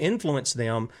Carolina to influence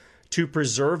them to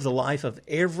preserve the life of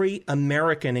every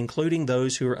American, including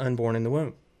those who are unborn in the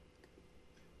womb?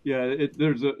 Yeah,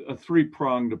 there's a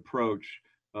three-pronged approach.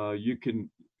 You can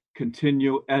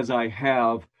continue, as I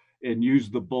have, and use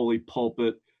the bully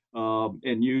pulpit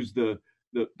and use the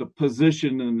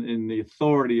position and the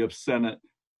authority of Senate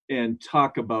and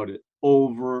talk about it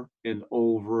over and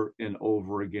over and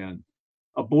over again.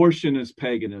 Abortion is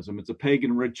paganism. It's a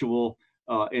pagan ritual,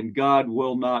 and God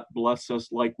will not bless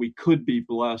us like we could be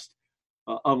blessed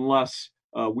unless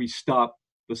we stop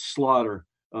the slaughter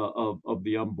of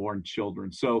the unborn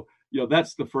children. So,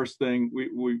 that's the first thing.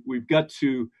 We've got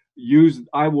to use.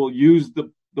 I will use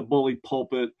the bully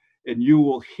pulpit, and you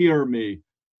will hear me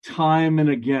time and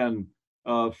again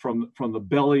from the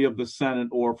belly of the Senate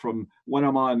or from when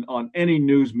I'm on any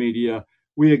news media.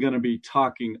 We are going to be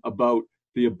talking about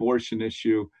the abortion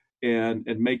issue and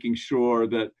making sure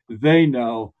that they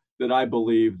know that I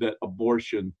believe that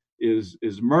abortion is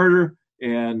murder.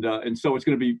 And so it's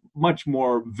going to be much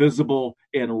more visible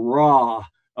and raw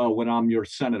when I'm your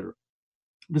senator.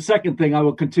 The second thing, I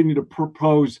will continue to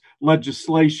propose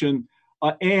legislation,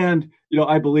 and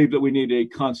I believe that we need a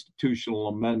constitutional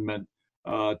amendment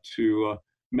to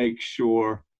make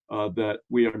sure that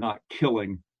we are not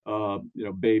killing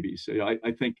babies.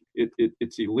 I think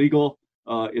it's illegal.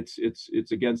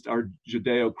 It's against our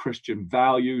Judeo-Christian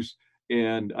values.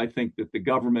 And I think that the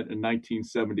government in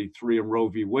 1973 in Roe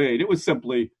v. Wade, it was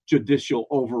simply judicial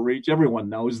overreach. Everyone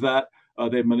knows that.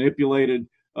 They manipulated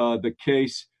the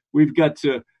case. We've got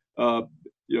to,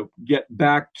 get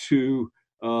back to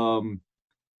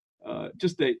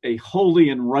just a holy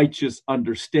and righteous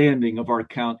understanding of our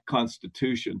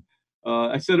Constitution.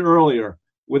 I said earlier,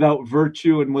 without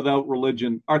virtue and without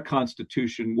religion, our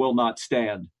Constitution will not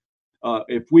stand.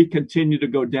 If we continue to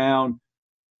go down,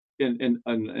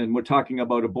 and we're talking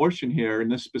about abortion here in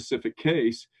this specific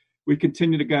case, we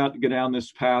continue to go down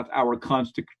this path, our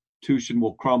Constitution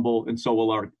will crumble, and so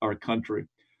will our country.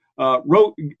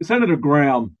 Senator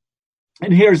Graham,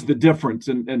 and here's the difference.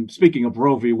 And speaking of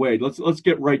Roe v. Wade, let's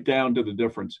get right down to the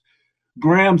difference.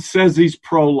 Graham says he's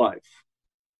pro-life,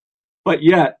 but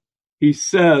yet he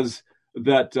says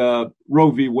that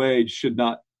Roe v. Wade should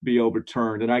not be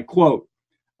overturned. And I quote,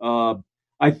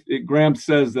 Graham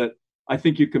says that, "I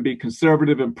think you can be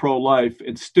conservative and pro-life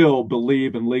and still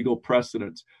believe in legal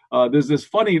precedents." There's this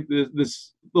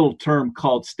little term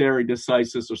called stare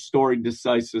decisis or story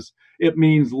decisis. It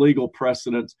means legal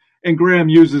precedents. And Graham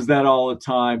uses that all the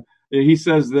time. He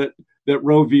says that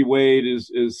Roe v. Wade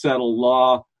is settled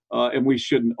law, and we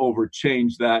shouldn't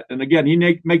overchange that. And again,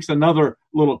 he makes another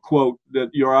little quote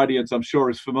that your audience, I'm sure,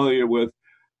 is familiar with,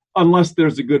 unless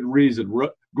there's a good reason.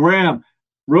 Graham,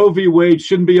 Roe v. Wade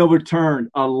shouldn't be overturned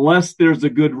unless there's a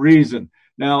good reason.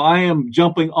 Now, I am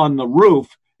jumping on the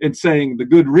roof and saying the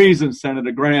good reason,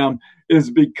 Senator Graham, is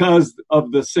because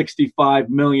of the 65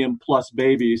 million plus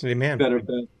babies Amen. That have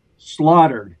been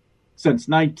slaughtered since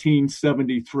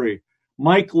 1973.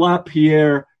 Mike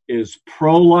LaPierre is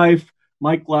pro-life.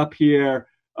 Mike LaPierre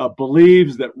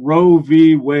believes that Roe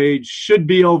v. Wade should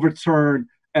be overturned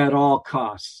at all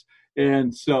costs.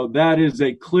 And so that is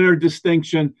a clear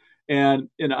distinction. And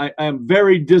I am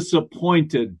very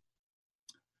disappointed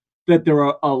that there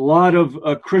are a lot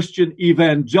of Christian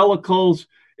evangelicals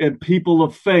and people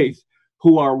of faith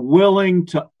who are willing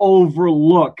to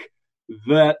overlook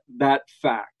that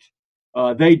fact.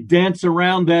 They dance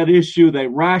around that issue. They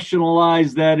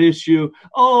rationalize that issue.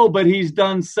 Oh, but he's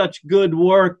done such good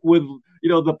work with,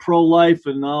 the pro-life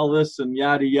and all this and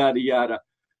yada, yada, yada.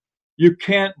 You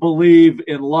can't believe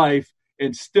in life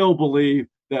and still believe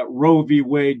that Roe v.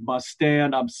 Wade must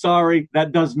stand. I'm sorry,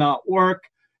 that does not work.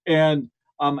 And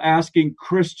I'm asking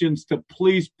Christians to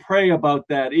please pray about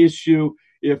that issue.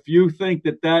 If you think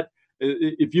that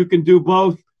if you can do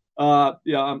both,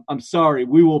 I'm sorry,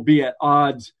 we will be at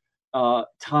odds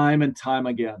time and time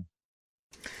again.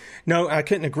 No, I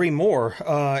couldn't agree more.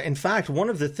 In fact, one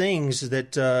of the things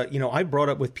that I brought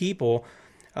up with people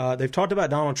They've talked about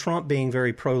Donald Trump being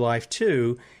very pro-life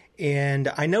too.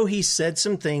 And I know he's said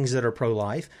some things that are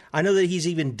pro-life. I know that he's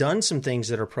even done some things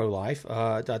that are pro-life.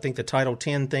 I think the Title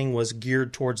X thing was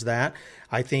geared towards that.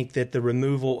 I think that the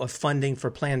removal of funding for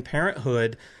Planned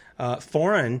Parenthood,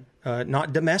 foreign,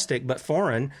 not domestic, but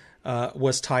foreign,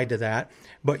 was tied to that.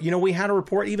 But, we had a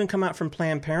report even come out from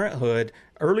Planned Parenthood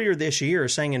earlier this year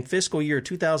saying in fiscal year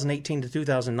 2018 to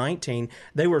 2019,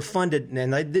 they were funded,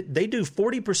 and they do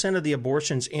 40% of the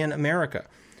abortions in America.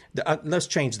 Let's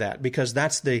change that, because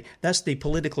that's the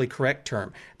politically correct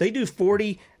term. They do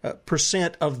 40%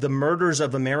 of the murders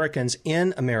of Americans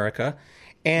in America,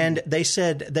 and they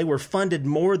said they were funded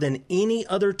more than any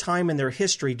other time in their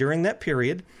history during that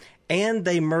period, and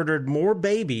they murdered more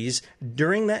babies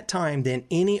during that time than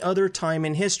any other time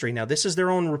in history. Now, this is their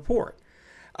own report,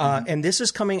 and this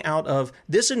is coming out of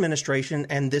this administration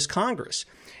and this Congress.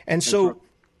 And so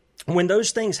when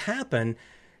those things happen,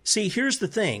 see, here's the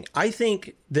thing. I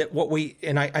think that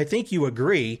I think you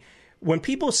agree, when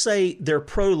people say they're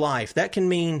pro-life, that can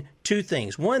mean two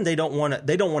things. One, they don't want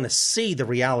to see the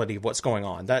reality of what's going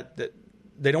on. That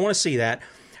they don't want to see that,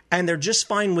 and they're just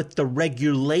fine with the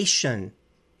regulation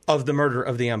of the murder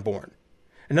of the unborn.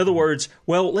 In other words,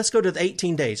 well, let's go to the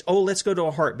 18 days. Oh, let's go to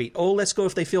a heartbeat. Oh, let's go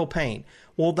if they feel pain.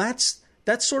 Well, that's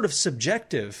sort of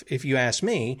subjective, if you ask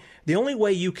me. The only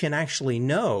way you can actually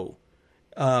know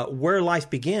where life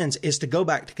begins is to go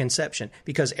back to conception,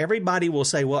 because everybody will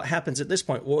say, well, it happens at this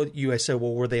point. Well, you say,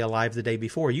 well, were they alive the day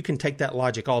before? You can take that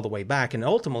logic all the way back, and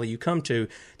ultimately you come to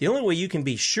the only way you can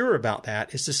be sure about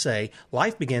that is to say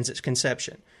life begins at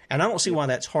conception. And I don't see why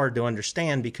that's hard to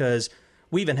understand, because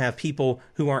we even have people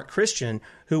who aren't Christian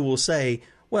who will say,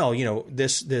 well,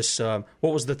 this what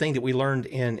was the thing that we learned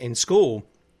in school,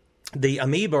 the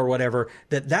amoeba or whatever,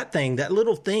 that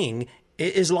little thing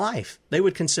is life. They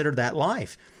would consider that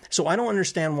life. So I don't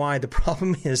understand why the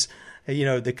problem is,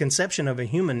 the conception of a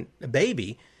human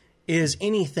baby is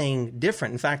anything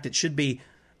different. In fact, it should be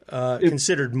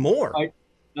considered more.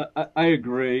 I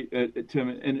agree, Tim.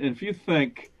 And if you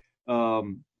think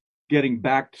getting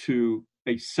back to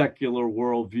a secular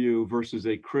worldview versus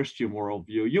a Christian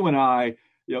worldview, you and I,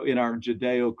 in our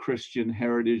Judeo-Christian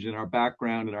heritage and our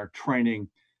background and our training,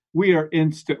 we are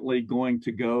instantly going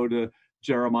to go to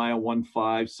Jeremiah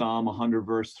 1:5, Psalm 100,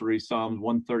 verse 3, Psalms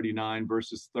 139,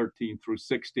 verses 13 through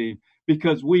 16,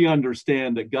 because we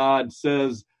understand that God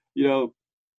says,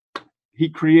 He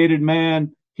created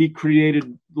man, He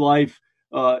created life,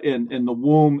 and the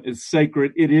womb is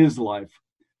sacred. It is life.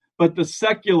 But the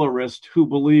secularists who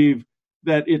believe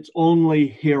that it's only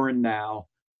here and now,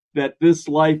 that this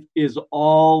life is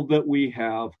all that we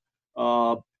have,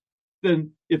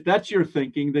 then if that's your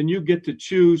thinking, then you get to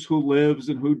choose who lives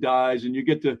and who dies, and you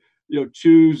get to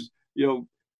choose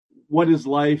what is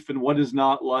life and what is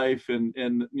not life, and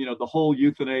the whole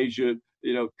euthanasia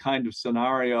kind of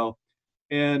scenario.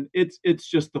 And it's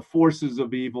just the forces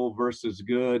of evil versus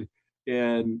good,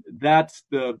 and that's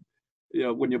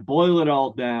when you boil it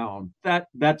all down,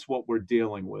 that's what we're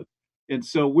dealing with. And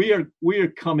so we are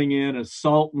coming in as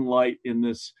salt and light in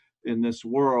this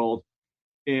world,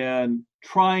 and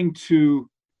trying to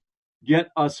get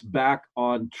us back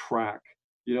on track.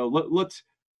 Let's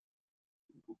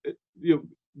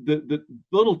the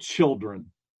little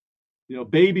children,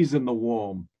 babies in the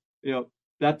womb,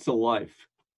 that's a life.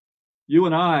 You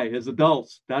and I as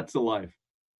adults, that's a life.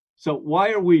 So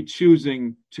why are we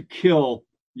choosing to kill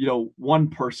one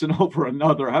person over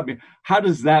another? I mean, how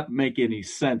does that make any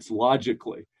sense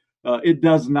logically? It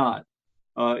does not.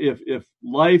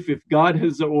 If God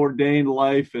has ordained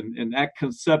life, and at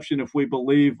conception, if we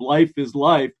believe life is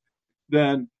life,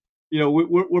 then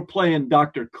we're playing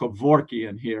Dr.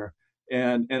 Kevorkian here,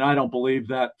 and I don't believe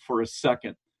that for a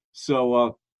second.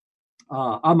 So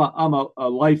I'm a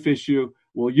life issue.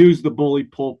 We'll use the bully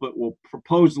pulpit. We'll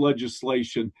propose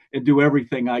legislation and do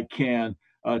everything I can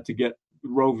to get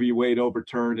Roe v. Wade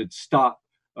overturned and stop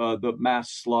the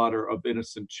mass slaughter of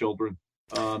innocent children.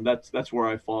 That's where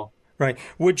I fall. Right.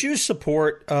 Would you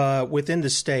support within the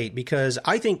state? Because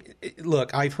I think,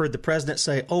 look, I've heard the president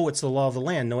say, oh, it's the law of the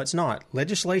land. No, it's not.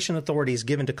 Legislation authority is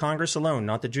given to Congress alone,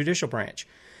 not the judicial branch.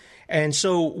 And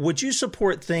so would you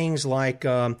support things like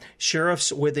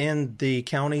sheriffs within the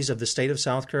counties of the state of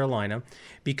South Carolina?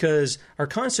 Because our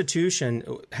Constitution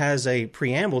has a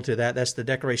preamble to that. That's the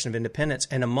Declaration of Independence.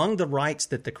 And among the rights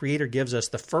that the Creator gives us,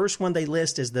 the first one they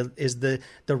list is the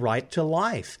right to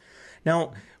life.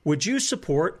 Now, would you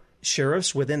support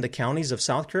sheriffs within the counties of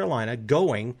South Carolina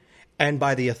going, and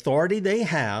by the authority they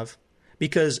have,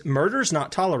 because murder is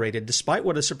not tolerated despite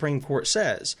what a Supreme Court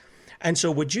says. And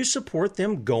so would you support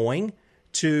them going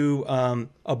to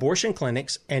abortion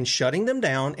clinics and shutting them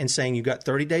down and saying you've got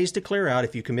 30 days to clear out.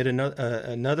 If you commit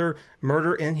another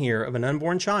murder in here of an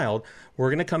unborn child, we're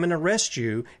going to come and arrest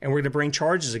you and we're going to bring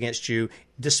charges against you.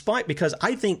 Because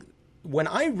I think when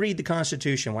I read the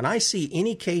Constitution, when I see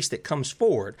any case that comes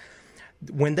forward,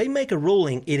 when they make a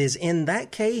ruling, it is in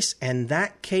that case and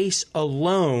that case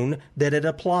alone that it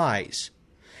applies.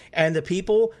 And the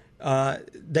people,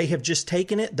 they have just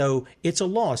taken it, though it's a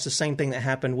law. It's the same thing that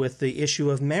happened with the issue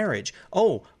of marriage.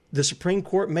 Oh, the Supreme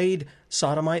Court made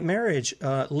sodomite marriage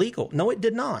legal. No, it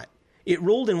did not. It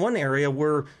ruled in one area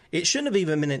where it shouldn't have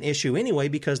even been an issue anyway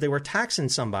because they were taxing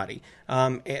somebody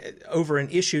over an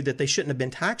issue that they shouldn't have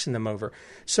been taxing them over.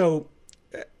 So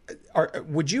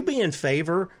would you be in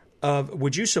favor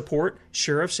would you support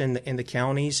sheriffs in the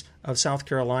counties of South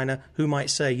Carolina who might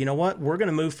say, you know what, we're going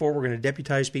to move forward, we're going to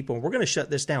deputize people, and we're going to shut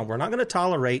this down. We're not going to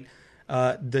tolerate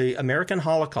the American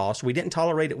Holocaust. We didn't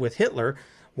tolerate it with Hitler.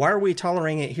 Why are we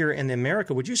tolerating it here in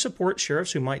America? Would you support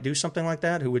sheriffs who might do something like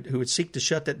that, who would seek to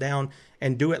shut that down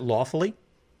and do it lawfully?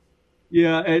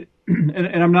 Yeah,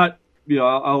 and I'm not,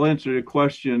 I'll answer your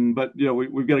question, but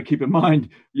we've got to keep in mind,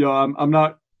 I'm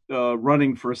not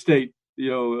running for a state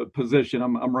position.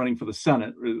 I'm running for the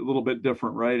Senate, a little bit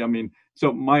different, right? I mean,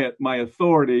 so my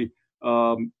authority,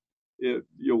 within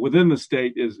the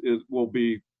state will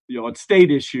be, on state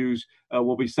issues,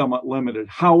 will be somewhat limited.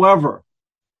 However,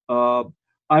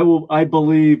 I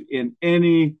believe in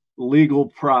any legal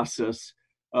process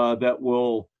that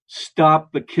will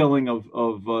stop the killing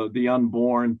of the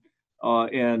unborn,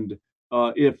 and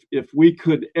if we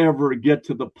could ever get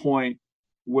to the point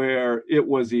where it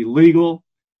was illegal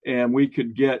and we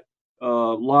could get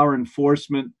law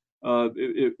enforcement,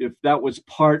 if that was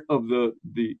part of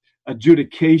the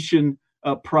adjudication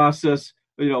process,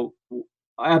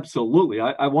 absolutely.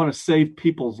 I want to save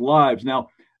people's lives. Now,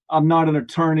 I'm not an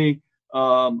attorney.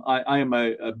 I am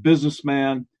a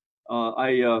businessman.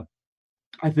 I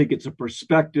think it's a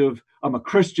perspective. I'm a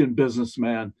Christian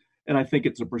businessman, and I think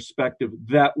it's a perspective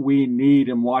that we need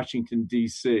in Washington,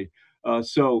 D.C.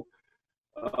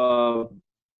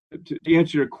 To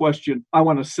answer your question, I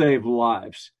want to save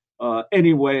lives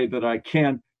any way that I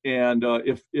can. And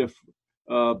if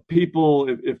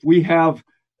we have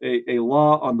a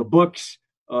law on the books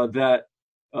that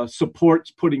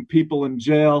supports putting people in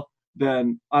jail,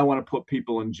 then I want to put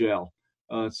people in jail.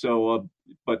 That's what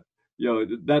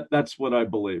I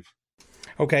believe.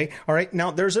 Okay. All right.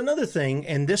 Now, there's another thing,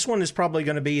 and this one is probably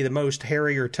going to be the most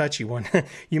hairy or touchy one.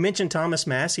 You mentioned Thomas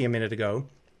Massey a minute ago.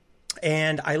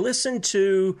 And I listened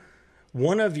to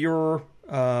one of your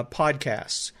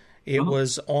podcasts. It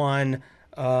was on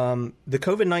the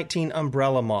COVID-19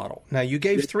 umbrella model. Now, you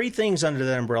gave three things under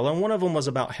that umbrella, and one of them was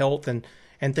about health and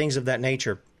things of that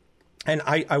nature. And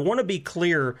I want to be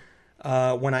clear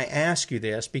when I ask you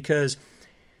this, because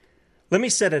let me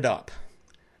set it up.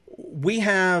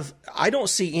 I don't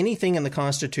see anything in the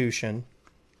Constitution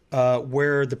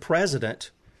where the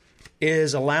president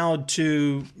is allowed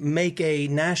to make a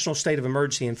national state of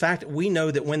emergency. In fact, we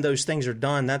know that when those things are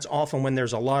done, that's often when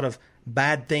there's a lot of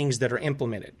bad things that are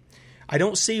implemented. I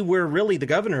don't see where really the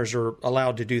governors are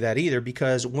allowed to do that either,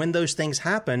 because when those things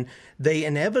happen, they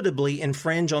inevitably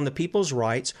infringe on the people's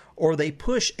rights, or they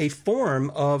push a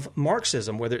form of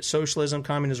Marxism, whether it's socialism,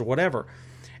 communism, or whatever.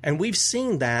 And we've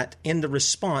seen that in the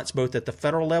response, both at the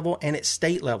federal level and at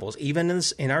state levels. Even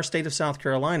in our state of South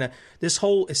Carolina, this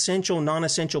whole essential,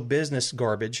 non-essential business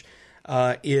garbage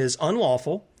is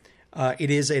unlawful. It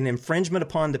is an infringement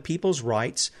upon the people's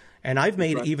rights. And I've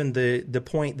made even the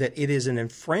point that it is an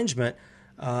infringement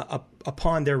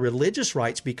upon their religious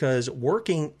rights, because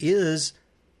working is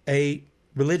a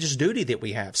religious duty that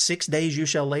we have. 6 days you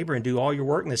shall labor and do all your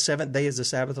work, and the seventh day is the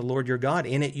Sabbath of the Lord your God.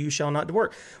 In it you shall not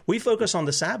work. We focus on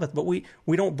the Sabbath, but we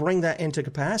don't bring that into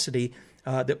capacity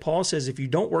that Paul says if you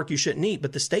don't work, you shouldn't eat.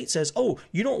 But the state says, oh,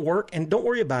 you don't work and don't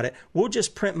worry about it. We'll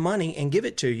just print money and give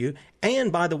it to you. And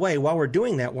by the way, while we're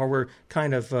doing that, while we're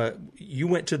kind of, you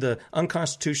went to the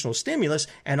unconstitutional stimulus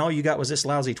and all you got was this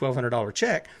lousy $1,200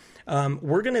 check,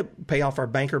 we're going to pay off our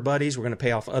banker buddies. We're going to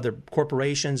pay off other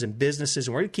corporations and businesses,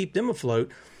 and we're going to keep them afloat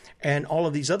and all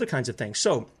of these other kinds of things.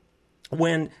 So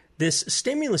when this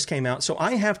stimulus came out, so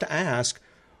I have to ask,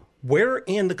 where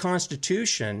in the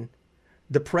Constitution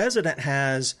the president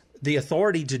has the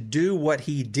authority to do what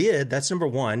he did? That's number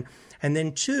one. And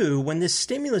then two, when this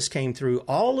stimulus came through,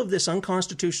 all of this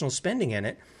unconstitutional spending in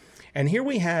it, and here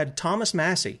we had Thomas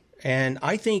Massey, and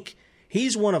I think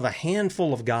he's one of a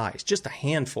handful of guys, just a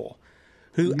handful,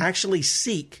 who actually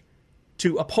seek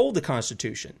to uphold the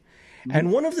Constitution.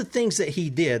 And one of the things that he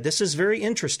did, this is very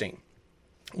interesting.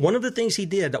 One of the things he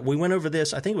did, we went over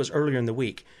this, I think it was earlier in the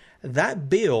week, That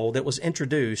bill that was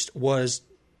introduced was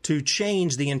to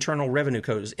change the Internal Revenue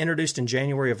Code. It was introduced in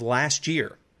January of last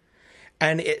year.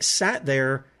 And it sat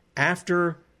there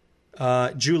after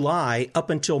July up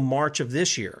until March of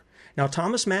this year. Now,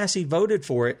 Thomas Massie voted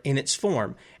for it in its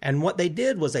form. And what they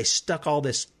did was they stuck all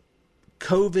this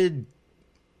COVID,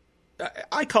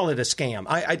 I call it a scam.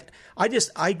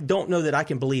 I don't know that I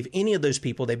can believe any of those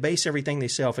people. They base everything they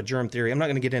say off of germ theory. I'm not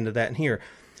going to get into that in here.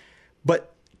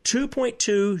 But $2.2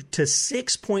 to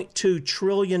 $6.2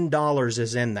 trillion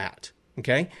is in that.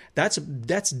 Okay, that's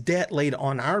debt laid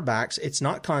on our backs. It's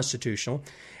not constitutional.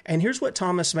 And here's what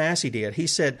Thomas Massie did. He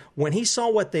said when he saw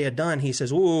what they had done, he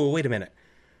says, "Whoa, wait a minute.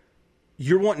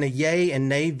 You're wanting a yay and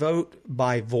nay vote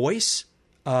by voice?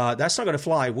 That's not going to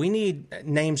fly. We need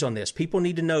names on this. People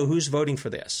need to know who's voting for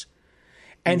this."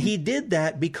 And he did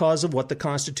that because of what the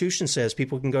Constitution says.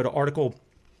 People can go to Article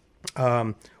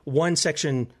 1,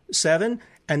 Section 7,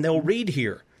 and they'll read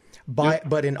here.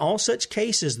 But in all such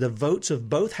cases, the votes of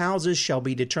both houses shall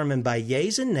be determined by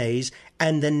yeas and nays,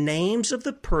 and the names of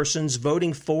the persons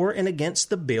voting for and against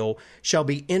the bill shall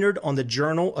be entered on the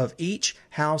journal of each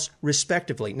house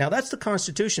respectively. Now, that's the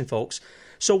Constitution, folks.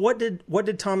 So what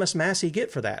did Thomas Massie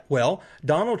get for that? Well,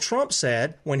 Donald Trump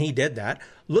said when he did that,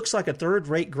 looks like a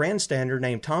third-rate grandstander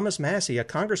named Thomas Massie, a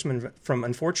congressman from,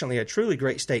 unfortunately, a truly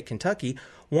great state, Kentucky,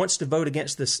 wants to vote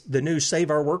against the new Save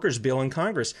Our Workers bill in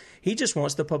Congress. He just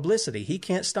wants the publicity. He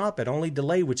can't stop it, only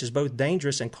delay, which is both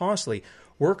dangerous and costly.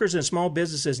 Workers and small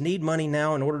businesses need money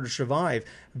now in order to survive.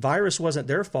 Virus wasn't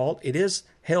their fault. It is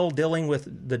hell dealing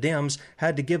with the Dems,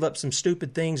 had to give up some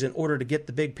stupid things in order to get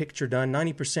the big picture done.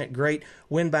 90% great,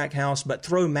 win back House, but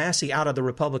throw Massie out of the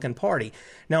Republican Party.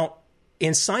 Now,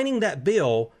 in signing that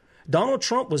bill, Donald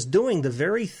Trump was doing the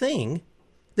very thing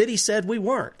that he said we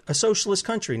weren't, a socialist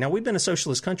country. Now, we've been a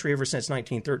socialist country ever since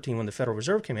 1913 when the Federal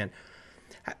Reserve came in.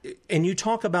 And you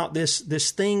talk about this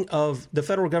thing of the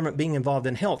federal government being involved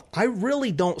in health. I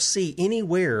really don't see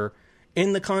anywhere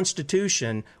in the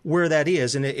Constitution where that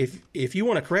is. And if you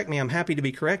want to correct me, I'm happy to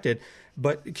be corrected.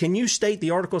 But can you state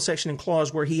the article, section, and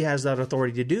clause where he has that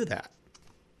authority to do that?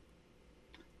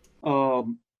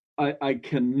 I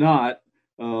cannot,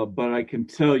 but I can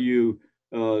tell you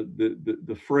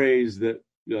the phrase that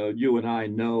you and I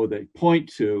know they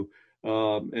point to,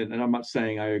 and I'm not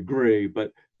saying I agree,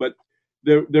 but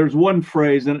there's one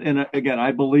phrase, and again,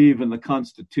 I believe in the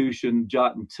Constitution,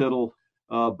 jot and tittle,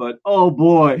 but oh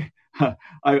boy,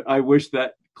 I wish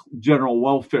that general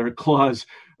welfare clause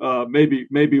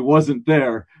maybe wasn't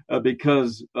there,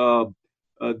 because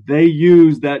they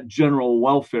use that general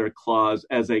welfare clause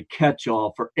as a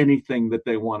catch-all for anything that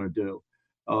they want to do,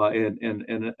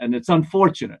 and it's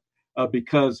unfortunate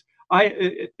because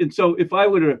so if I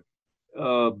were to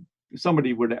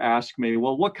somebody were to ask me,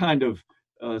 well, what kind of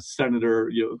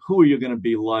senator, who are you going to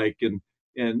be like? And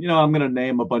I'm going to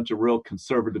name a bunch of real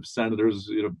conservative senators,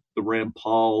 the Rand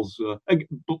Pauls.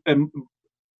 And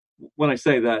when I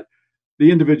say that,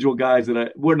 the individual guys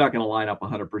that we're not going to line up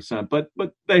 100%, but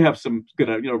they have some good,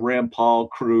 Rand Paul,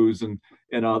 Cruz, and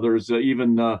others.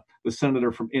 Even the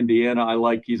senator from Indiana, I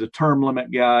like. He's a term limit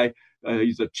guy.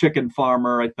 He's a chicken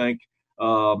farmer, I think.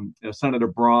 Senator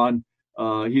Braun.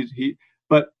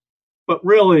 But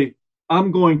really,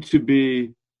 I'm going to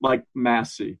be like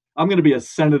Massie. I'm going to be a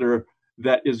senator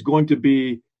that is going to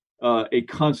be a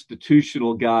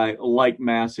constitutional guy like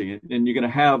Massie. And you're going to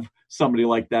have somebody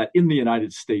like that in the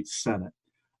United States Senate.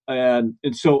 And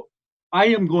so I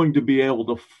am going to be able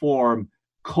to form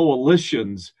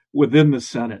coalitions within the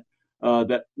Senate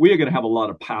that we are going to have a lot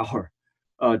of power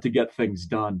to get things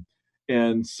done.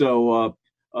 And so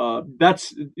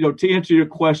that's, to answer your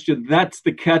question, that's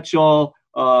the catch-all.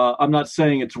 I'm not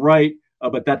saying it's right,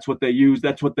 but that's what they use.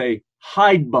 That's what they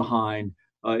hide behind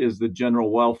is the general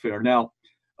welfare. Now,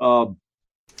 what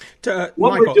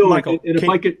we're doing, Michael, and if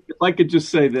I could just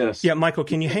say this. Yeah, Michael,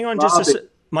 can you hang on just a second?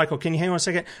 Michael, can you hang on a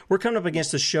second? We're coming up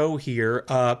against the show here.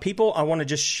 People, I want to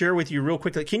just share with you real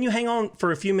quickly. Can you hang on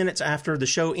for a few minutes after the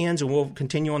show ends and we'll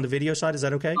continue on the video side? Is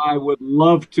that okay? I would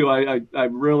love to. I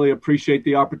really appreciate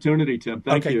the opportunity, Tim.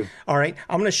 Thank you. All right.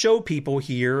 I'm going to show people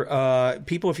here.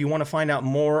 People, if you want to find out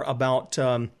more about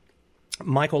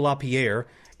Michael LaPierre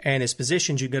and his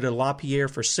positions, you go to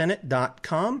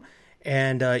LaPierreForSenate.com.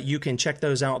 And you can check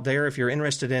those out there if you're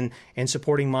interested in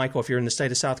supporting Michael. If you're in the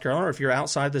state of South Carolina, or if you're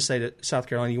outside the state of South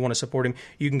Carolina and you want to support him,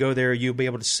 you can go there. You'll be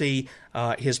able to see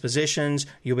his positions.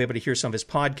 You'll be able to hear some of his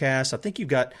podcasts. I think you've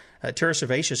got Tara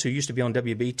Servatius, who used to be on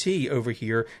WBT over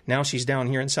here. Now she's down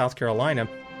here in South Carolina.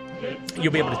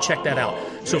 You'll be able to check that out.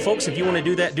 So, folks, if you want to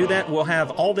do that. We'll have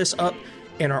all this up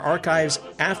in our archives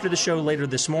after the show later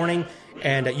this morning.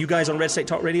 And you guys on Red State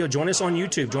Talk Radio, join us on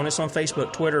YouTube, join us on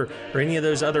Facebook, Twitter, or any of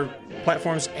those other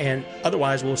platforms. And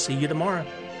otherwise, we'll see you tomorrow.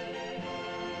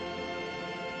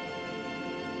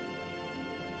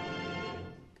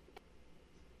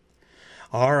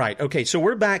 All right. Okay. So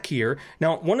we're back here.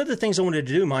 Now, one of the things I wanted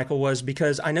to do, Michael, was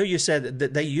because I know you said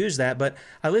that they use that, but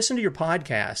I listened to your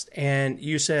podcast and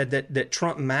you said that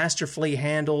Trump masterfully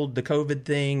handled the COVID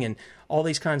thing and all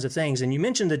these kinds of things. And you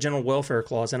mentioned the general welfare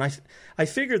clause. And I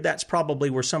figured that's probably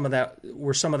where some of that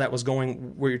was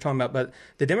going, where you're talking about, but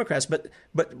the Democrats, but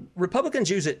Republicans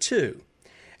use it too.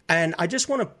 And I just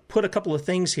want to put a couple of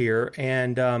things here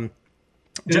and,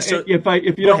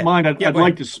 if you don't mind, I'd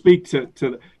like to speak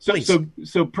to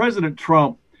so President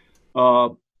Trump,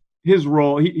 his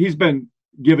role, he's been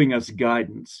giving us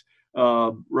guidance,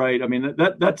 right? I mean,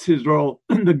 that's his role.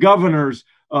 The governors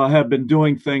have been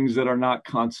doing things that are not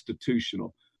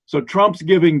constitutional. So Trump's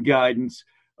giving guidance,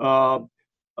 under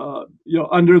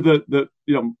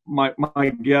my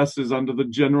guess is under the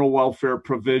general welfare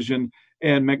provision,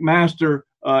 and McMaster,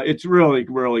 it's really,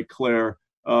 really clear.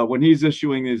 When he's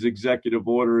issuing his executive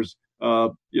orders,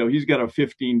 he's got a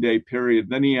 15-day period.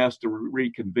 Then he has to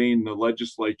reconvene the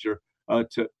legislature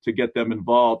to get them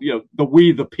involved.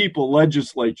 The people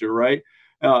legislature, right?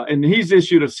 And he's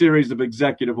issued a series of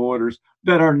executive orders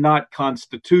that are not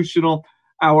constitutional.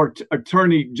 Our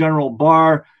Attorney General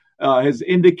Barr has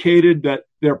indicated that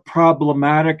they're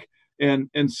problematic, and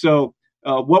so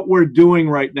what we're doing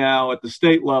right now at the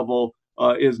state level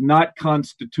is not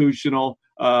constitutional.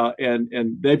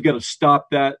 And they've got to stop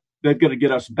that. They've got to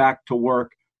get us back to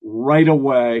work right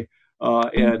away.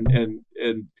 And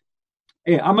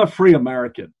hey, I'm a free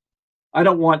American. I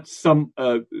don't want some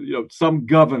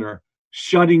governor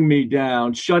shutting me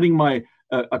down, shutting my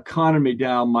economy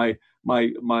down, my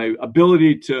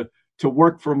ability to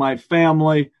work for my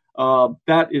family.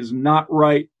 That is not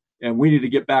right. And we need to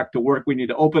get back to work. We need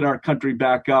to open our country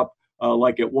back up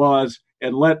like it was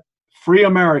and let free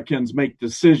Americans make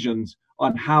decisions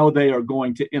on how they are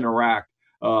going to interact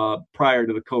prior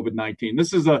to the COVID-19.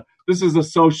 This is a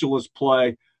socialist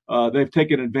play. They've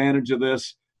taken advantage of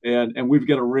this, and we've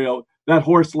got that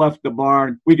horse left the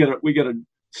barn. We got to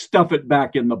stuff it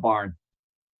back in the barn.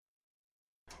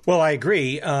 Well, I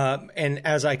agree. And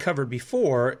as I covered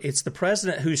before, it's the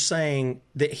president who's saying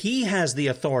that he has the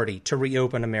authority to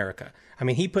reopen America. I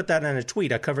mean, he put that in a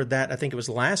tweet. I covered that, I think it was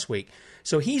last week.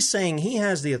 So he's saying he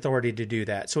has the authority to do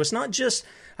that. So it's not just,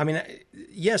 I mean,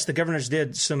 yes, the governors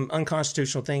did some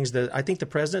unconstitutional things. I think the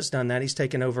president's done that. He's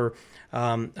taken over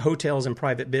hotels and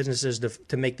private businesses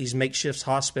to make these makeshift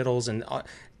hospitals and,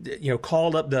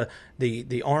 called up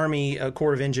the Army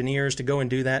Corps of Engineers to go and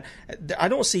do that. I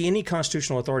don't see any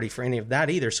constitutional authority for any of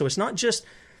that either. So it's not just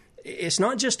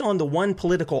on the one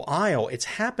political aisle. It's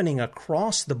happening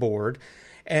across the board.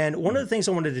 And one of the things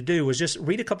I wanted to do was just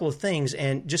read a couple of things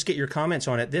and just get your comments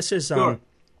on it. This is sure.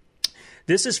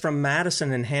 This is from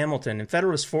Madison and Hamilton in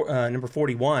Federalist number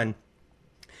 41.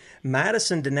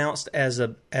 Madison denounced as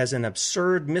an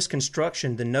absurd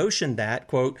misconstruction the notion that,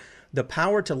 quote, the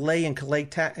power to lay and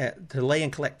collect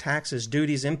taxes,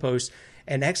 duties, imposts,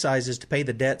 and excises to pay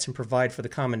the debts and provide for the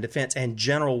common defense and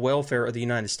general welfare of the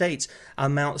United States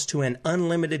amounts to an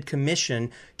unlimited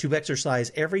commission to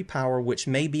exercise every power which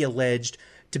may be alleged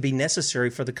to be necessary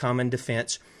for the common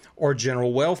defense or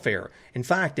general welfare. In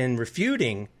fact, in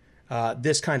refuting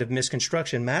this kind of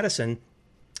misconstruction, Madison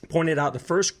pointed out the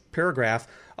first paragraph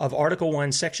of Article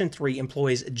 1, Section 3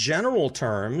 employs general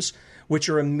terms which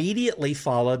are immediately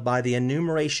followed by the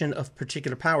enumeration of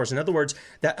particular powers. In other words,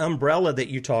 that umbrella that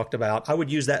you talked about, I would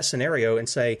use that scenario and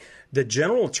say the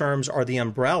general terms are the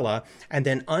umbrella, and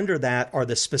then under that are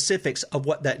the specifics of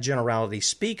what that generality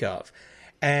speak of.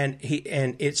 And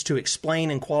it's to explain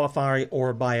and qualify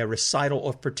or by a recital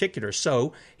of particulars.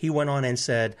 So he went on and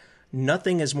said,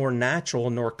 nothing is more natural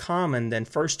nor common than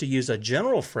first to use a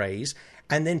general phrase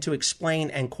and then to explain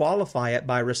and qualify it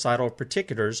by recital of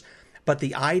particulars. But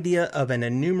the idea of an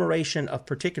enumeration of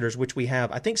particulars, which we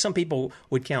have, I think some people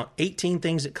would count 18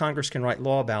 things that Congress can write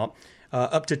law about,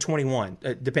 up to 21,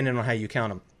 depending on how you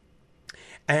count them.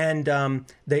 And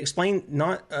they explain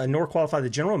not nor qualify the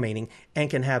general meaning and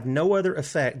can have no other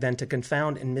effect than to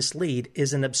confound and mislead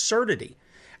is an absurdity.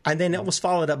 And then it was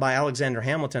followed up by Alexander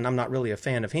Hamilton. I'm not really a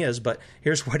fan of his, but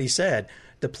here's what he said.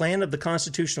 The plan of the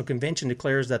Constitutional Convention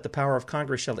declares that the power of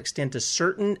Congress shall extend to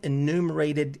certain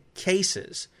enumerated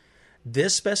cases.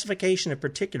 This specification of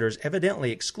particulars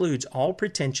evidently excludes all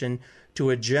pretension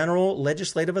to a general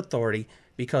legislative authority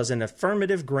because an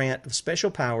affirmative grant of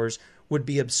special powers would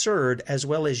be absurd as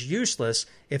well as useless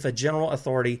if a general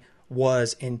authority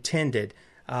was intended.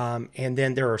 And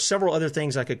then there are several other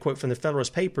things I could quote from the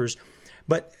Federalist Papers.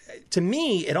 But to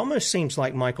me, it almost seems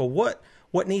like, Michael, what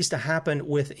needs to happen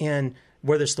within,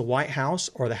 whether it's the White House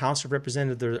or the House of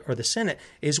Representatives or the Senate,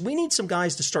 is we need some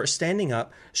guys to start standing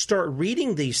up, start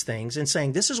reading these things and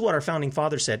saying, this is what our founding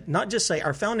fathers said. Not just say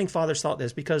our founding fathers thought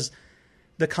this, because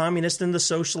the communists and the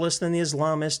socialists and the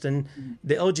Islamists and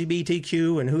the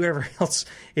LGBTQ and whoever else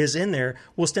is in there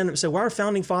will stand up and say, well, our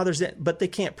founding fathers did, but they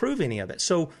can't prove any of it.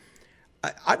 So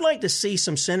I'd like to see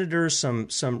some senators,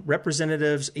 some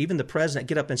representatives, even the president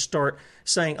get up and start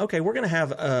saying, okay, we're going to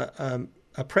have a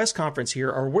press conference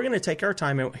here, or we're going to take our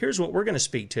time and here's what we're going to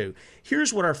speak to.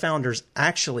 Here's what our founders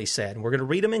actually said. And we're going to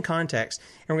read them in context,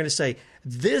 and we're going to say,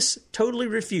 this totally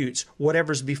refutes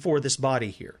whatever's before this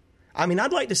body here. I mean,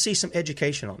 I'd like to see some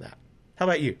education on that. How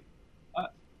about you?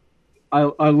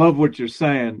 I love what you're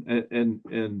saying,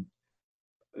 and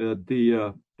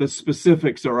the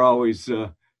specifics are always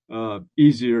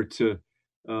easier to.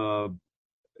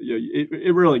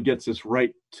 It really gets us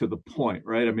right to the point,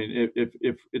 right? I mean,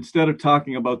 if instead of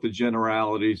talking about the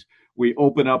generalities, we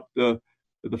open up the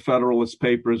Federalist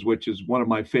Papers, which is one of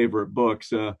my favorite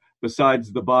books,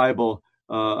 besides the Bible.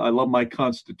 I love my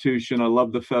Constitution. I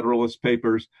love the Federalist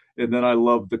Papers. And then I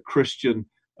love the Christian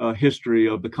history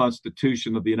of the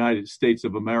Constitution of the United States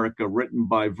of America, written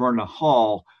by Verna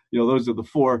Hall. Those are the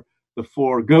four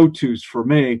go-tos for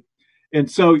me.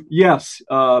 And so, yes,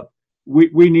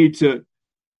 we need to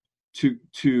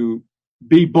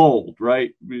be bold,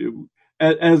 right?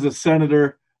 As a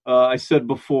senator, I said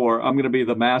before, I'm going to be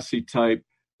the Massey type,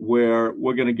 where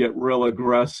we're going to get real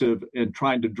aggressive in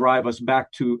trying to drive us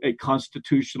back to a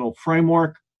constitutional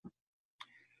framework.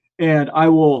 And I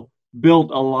will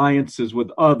build alliances with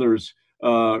others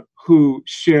who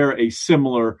share a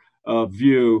similar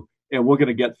view, and we're going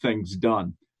to get things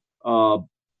done. What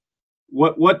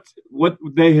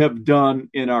they have done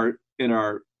in our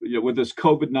with this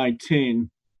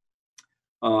COVID-19,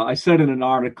 I said in an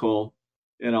article,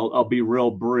 and I'll be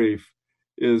real brief,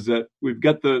 is that we've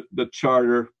got the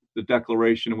charter, the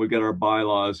declaration, and we've got our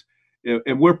bylaws,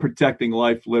 and we're protecting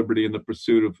life, liberty, and the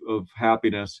pursuit of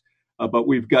happiness. But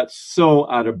we've got so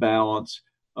out of balance.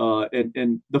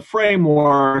 And the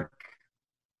framework,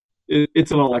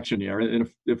 it's an election year. And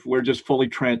if we're just fully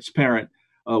transparent,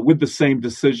 would the same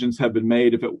decisions have been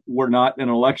made if it were not an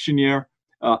election year?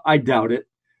 I doubt it.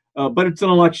 But it's an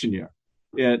election year.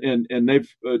 And they've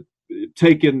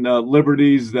taken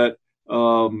liberties that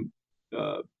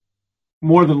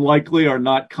more than likely are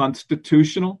not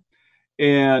constitutional.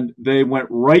 And they went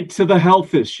right to the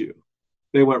health issue.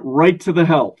 They went right to the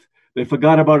health. They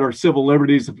forgot about our civil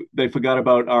liberties. They forgot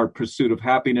about our pursuit of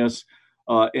happiness.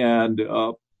 And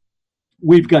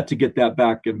we've got to get that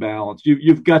back in balance.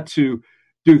 You've got to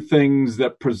do things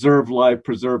that preserve life,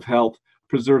 preserve health,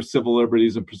 preserve civil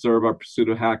liberties, and preserve our pursuit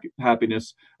of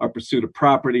happiness, our pursuit of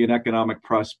property and economic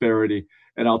prosperity.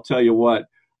 And I'll tell you what,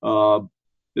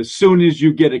 as soon as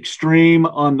you get extreme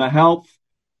on the health,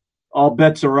 all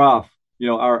bets are off.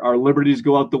 Our liberties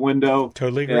go out the window.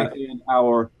 Totally agree. And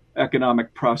our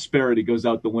economic prosperity goes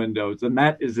out the windows. And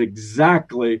that is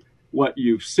exactly what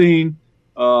you've seen.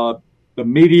 The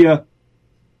media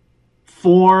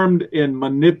formed and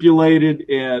manipulated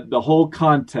the whole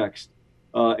context.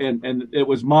 And it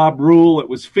was mob rule. It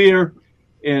was fear.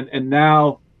 And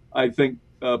now I think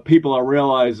people are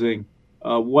realizing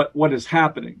what is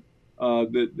happening.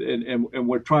 And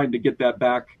we're trying to get that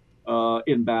back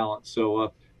in balance.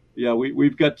 So,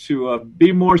 we've got to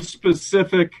be more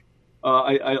specific.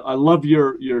 I love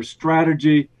your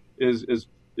strategy. Is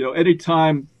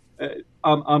anytime it's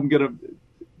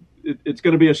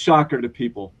gonna be a shocker to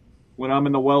people when I'm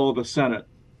in the well of the Senate.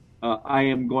 I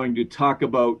am going to talk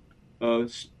about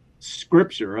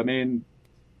Scripture. I mean,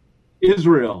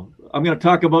 Israel. I'm going to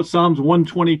talk about Psalms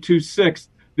 122:6.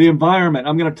 The environment.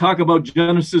 I'm going to talk about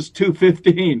Genesis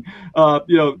 2:15.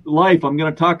 Life. I'm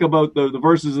going to talk about the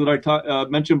verses that I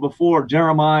mentioned before,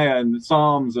 Jeremiah and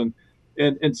Psalms, and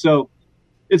so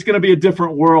it's going to be a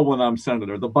different world when I'm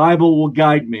senator. The Bible will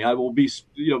guide me. I will be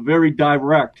very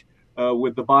direct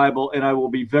with the Bible, and I will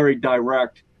be very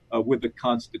direct with the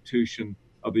Constitution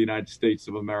of the United States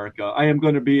of America. I am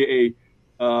going to be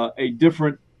a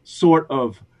different sort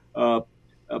of a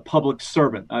public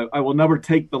servant. I will never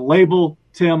take the label,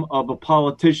 Tim, of a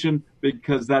politician,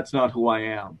 because that's not who I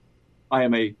am. I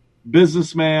am a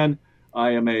businessman. I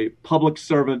am a public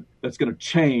servant that's going to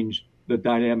change the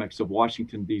dynamics of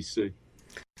Washington, D.C.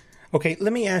 Okay,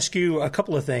 let me ask you a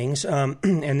couple of things, and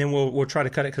then we'll try to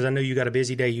cut it because I know you got a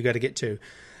busy day you got to get to.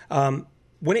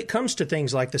 When it comes to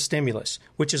things like the stimulus,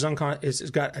 which is it's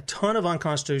got a ton of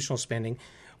unconstitutional spending,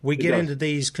 we get into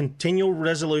these continual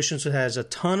resolutions that has a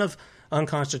ton of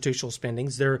unconstitutional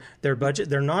spendings. Their budget,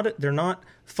 they're not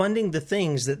funding the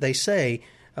things that they say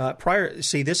prior.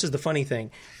 See, this is the funny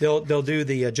thing. They'll do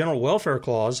the general welfare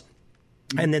clause,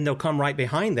 and then they'll come right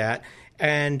behind that.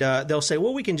 And they'll say,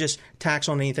 well, we can just tax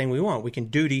on anything we want. We can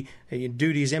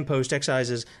duties, imposts,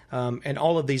 excises, and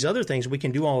all of these other things. We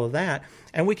can do all of that,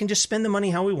 and we can just spend the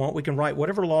money how we want. We can write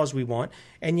whatever laws we want,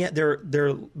 and yet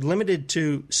they're limited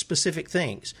to specific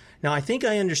things. Now, I think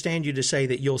I understand you to say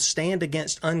that you'll stand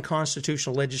against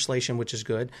unconstitutional legislation, which is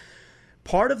good.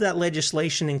 Part of that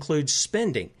legislation includes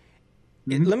spending.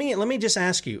 Mm-hmm. Let me just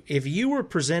ask you, if you were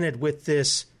presented with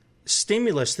this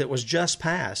stimulus that was just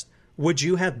passed, would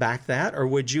you have backed that, or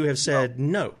would you have said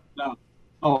no? No.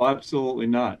 Oh, absolutely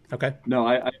not. Okay. No,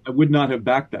 I would not have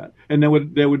backed that. And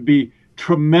there would be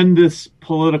tremendous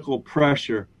political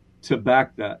pressure to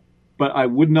back that. But I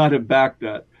would not have backed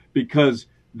that because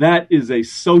that is a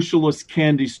socialist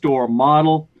candy store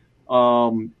model.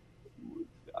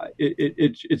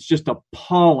 It's just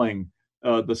appalling,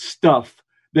 the stuff.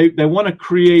 They want to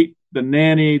create the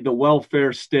nanny, the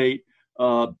welfare state.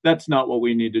 That's not what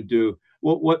we need to do.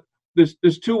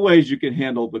 There's two ways you can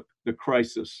handle the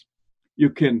crisis. You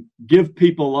can give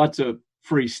people lots of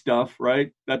free stuff,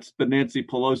 right? That's the Nancy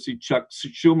Pelosi, Chuck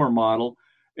Schumer model,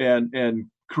 and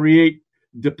create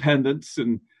dependence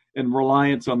and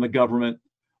reliance on the government.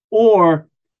 Or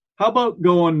how about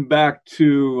going back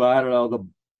to, I don't know, the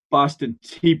Boston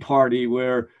Tea Party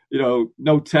where,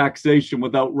 no taxation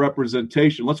without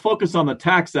representation. Let's focus on the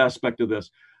tax aspect of this.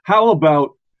 How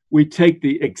about we take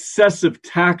the excessive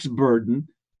tax burden,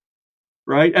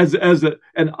 right, as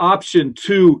an option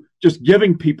to just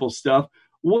giving people stuff?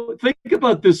 Well, think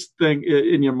about this thing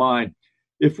in your mind.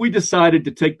 If we decided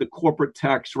to take the corporate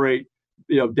tax rate,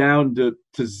 down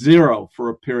to zero for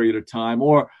a period of time,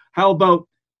 or how about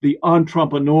the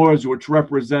entrepreneurs, which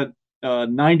represent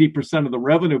 90% of the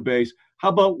revenue base? How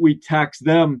about we tax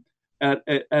them at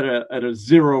a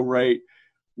zero rate?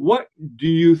 What do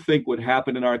you think would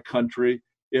happen in our country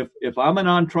if I'm an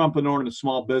entrepreneur and a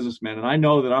small businessman, and I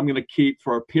know that I'm going to keep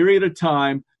for a period of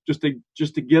time just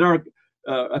to get our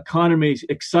economy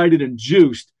excited and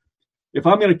juiced? If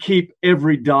I'm going to keep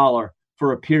every dollar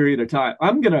for a period of time,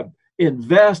 I'm going to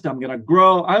invest, I'm going to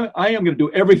grow, I am going to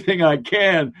do everything I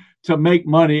can to make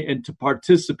money and to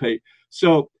participate.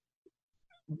 So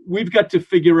we've got to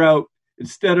figure out,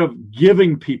 instead of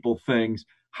giving people things,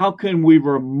 how can we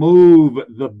remove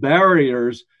the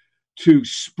barriers to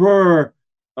spur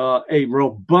a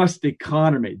robust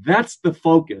economy? That's the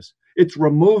focus. It's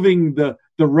removing the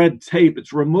red tape.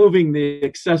 It's removing the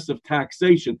excessive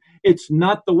taxation. It's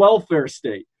not the welfare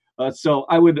state. So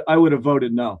I would have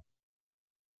voted no.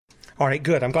 All right,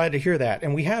 good. I'm glad to hear that.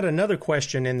 And we had another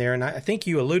question in there, and I think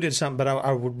you alluded to something, but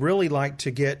I would really like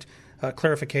to get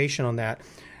clarification on that.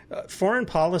 Foreign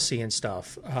policy and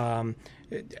stuff.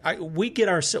 We've got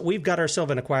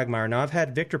ourselves in a quagmire. Now, I've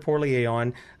had Victor Porlier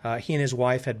on. He and his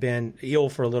wife had been ill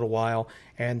for a little while,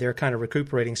 and they're kind of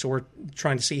recuperating. So we're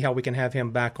trying to see how we can have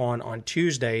him back on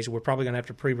Tuesdays. We're probably going to have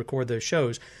to pre-record those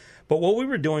shows. But what we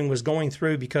were doing was going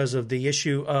through, because of the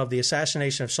issue of the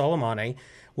assassination of Soleimani,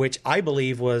 which I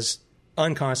believe was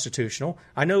unconstitutional.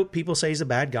 I know people say he's a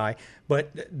bad guy,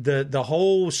 but the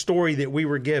whole story that we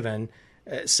were given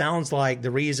sounds like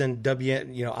the reason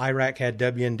Iraq had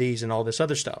WMDs and all this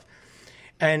other stuff.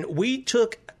 And we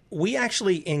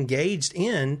actually engaged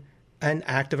in an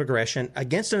act of aggression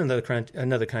against another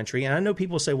country. And I know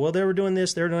people say, well, they were doing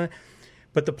this, they're doing it.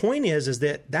 But the point is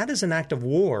that is an act of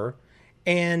war,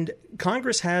 and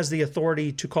Congress has the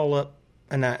authority to call up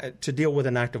to deal with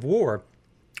an act of war,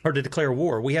 or to declare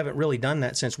war. We haven't really done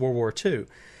that since World War II.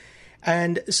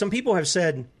 And some people have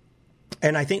said,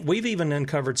 and I think we've even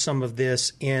uncovered some of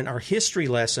this in our history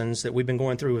lessons that we've been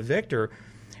going through with Victor,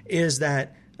 is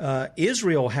that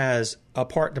Israel has a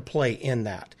part to play in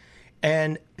that.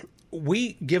 And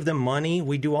we give them money,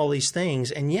 we do all these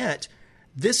things, and yet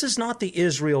this is not the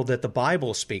Israel that the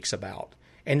Bible speaks about.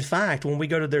 In fact, when we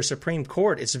go to their Supreme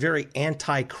Court, it's very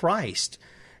anti-Christ.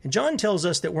 And John tells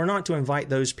us that we're not to invite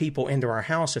those people into our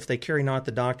house if they carry not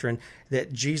the doctrine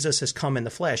that Jesus has come in the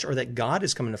flesh, or that God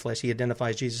has come in the flesh. He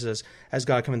identifies Jesus as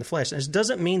God come in the flesh. And it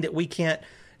doesn't mean that we can't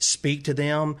speak to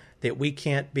them, that we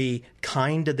can't be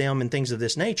kind to them and things of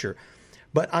this nature.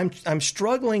 But I'm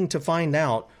struggling to find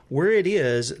out where it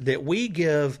is that we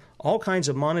give all kinds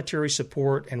of monetary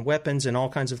support and weapons and all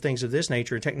kinds of things of this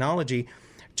nature, technology,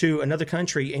 to another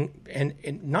country,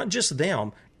 and not just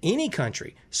them, any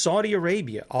country, Saudi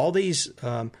Arabia, all these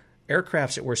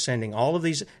aircrafts that we're sending, all of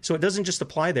these. So it doesn't just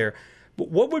apply there. But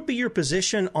what would be your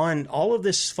position on all of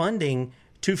this funding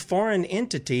to foreign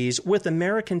entities with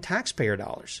American taxpayer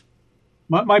dollars?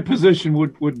 My position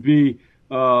would be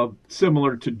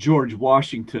similar to George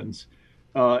Washington's,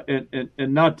 and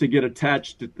not to get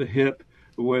attached at the hip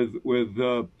with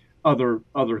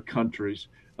other countries.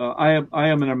 I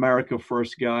am an America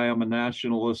First guy. I'm a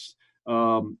nationalist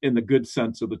in the good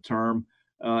sense of the term,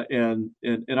 and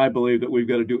I believe that we've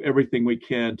got to do everything we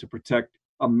can to protect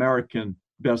American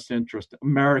best interest,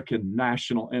 American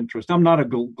national interest. I'm not a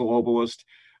globalist,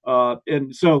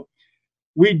 and so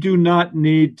we do not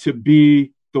need to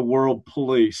be the world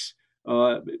police.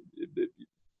 No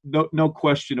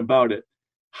question about it.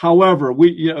 However,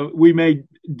 we may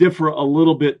differ a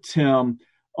little bit, Tim,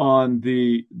 on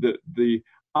the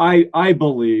I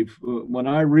believe when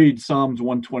I read Psalms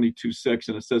 122:6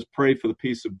 and it says, "Pray for the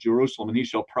peace of Jerusalem, and he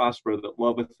shall prosper that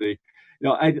loveth thee."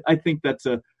 I think that's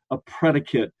a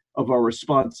predicate of our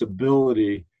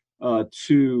responsibility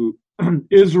to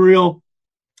Israel.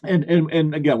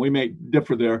 And again, we may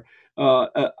differ there.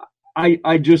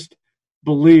 I just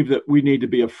believe that we need to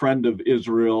be a friend of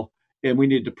Israel and we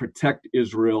need to protect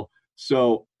Israel.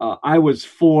 So I was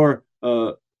for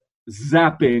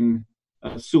zapping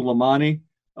Soleimani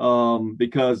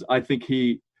because I think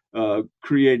he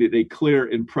created a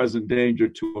clear and present danger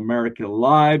to American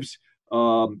lives.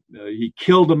 He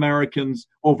killed Americans,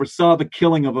 oversaw the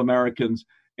killing of Americans,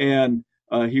 and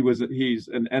he's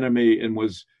an enemy and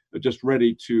was just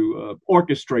ready to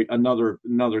orchestrate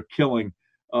another killing.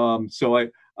 So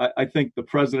I think the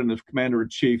president as commander in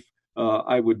chief,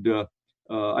 I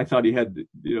thought he had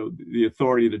the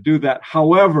authority to do that.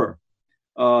 However,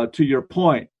 to your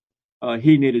point,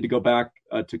 he needed to go back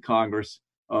to Congress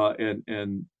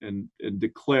and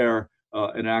declare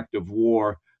an act of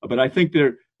war. But I think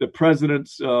the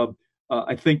presidents,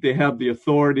 I think they have the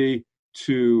authority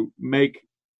to make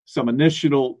some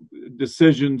initial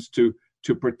decisions to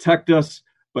protect us,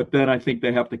 but then I think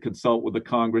they have to consult with the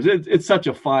Congress. It's such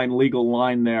a fine legal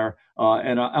line there,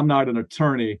 and I'm not an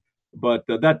attorney, but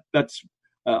that's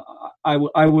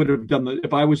I would have done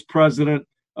if I was president.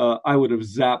 I would have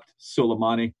zapped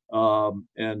Soleimani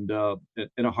and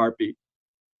in a heartbeat.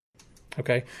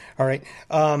 Okay, all right.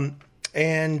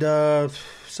 And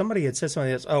somebody had said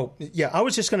something else. Oh, yeah, I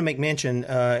was just going to make mention,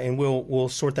 and we'll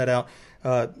sort that out.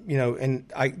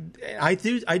 And I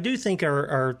do think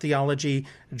our theology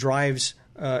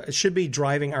should be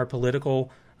driving our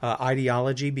political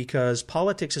ideology, because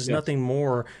politics is nothing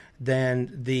more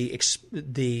than the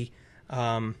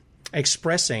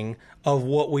expressing of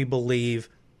what we believe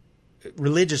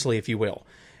religiously, if you will.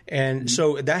 And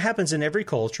so that happens in every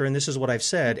culture, and this is what I've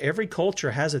said. Every culture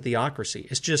has a theocracy.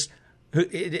 It's just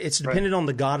it's dependent on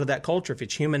the god of that culture. If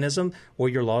it's humanism, well,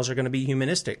 your laws are going to be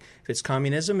humanistic. If it's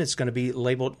communism, it's going to be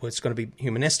labeled. Well, it's going to be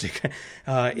humanistic.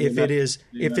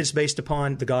 If it's based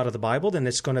upon the God of the Bible, then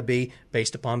it's going to be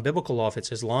based upon biblical law. If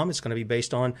it's Islam, it's going to be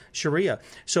based on Sharia.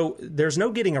 So there's no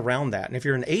getting around that. And if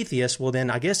you're an atheist, well, then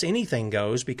I guess anything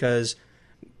goes, because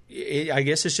I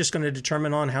guess it's just going to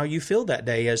determine on how you feel that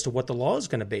day as to what the law is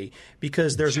going to be,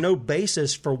 because there's no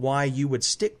basis for why you would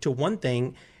stick to one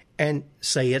thing and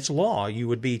say it's law. You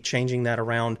would be changing that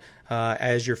around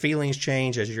as your feelings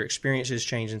change, as your experiences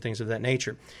change, and things of that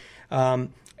nature.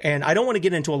 And I don't want to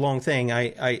get into a long thing.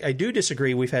 I do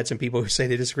disagree. We've had some people who say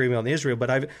they disagree with me on Israel,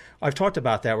 but I've talked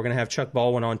about that. We're going to have Chuck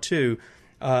Baldwin on too.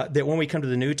 That when we come to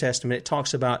the New Testament, it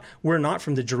talks about we're not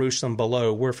from the Jerusalem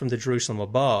below, we're from the Jerusalem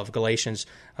above. Galatians,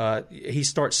 he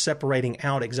starts separating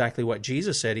out exactly what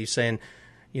Jesus said. He's saying,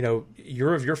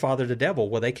 you're of your father the devil.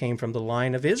 Well, they came from the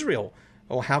line of Israel.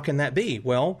 Well, how can that be?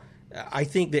 Well, I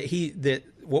think that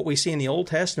what we see in the Old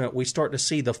Testament, we start to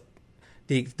see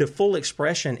the full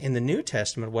expression in the New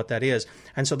Testament of what that is.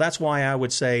 And so that's why I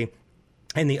would say,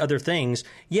 and the other things,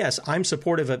 yes, I'm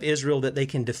supportive of Israel that they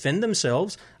can defend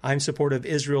themselves. I'm supportive of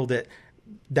Israel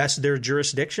that's their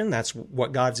jurisdiction. That's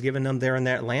what God's given them there in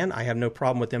that land. I have no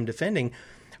problem with them defending.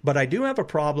 But I do have a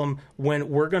problem when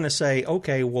we're going to say,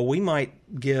 okay, well, we might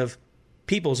give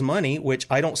people's money, which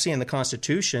I don't see in the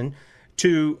Constitution,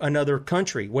 to another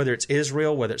country, whether it's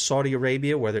Israel, whether it's Saudi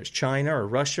Arabia, whether it's China or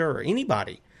Russia or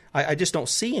anybody. I just don't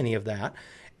see any of that.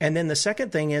 And then the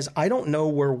second thing is, I don't know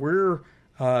where we're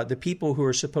the people who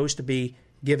are supposed to be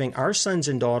giving our sons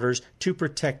and daughters to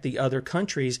protect the other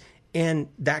countries in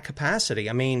that capacity.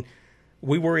 I mean,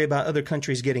 we worry about other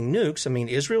countries getting nukes. I mean,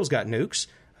 Israel's got nukes,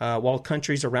 while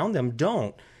countries around them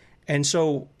don't. And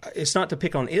so it's not to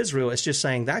pick on Israel. It's just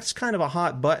saying that's kind of a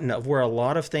hot button of where a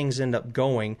lot of things end up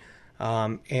going.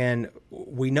 And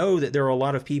we know that there are a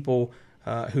lot of people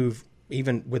who've,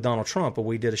 even with Donald Trump, but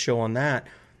we did a show on that,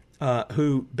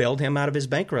 who bailed him out of his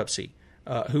bankruptcy,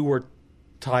 who were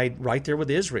tied right there with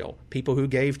Israel, people who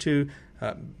gave to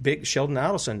big Sheldon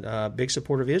Adelson, big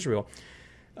supporter of Israel.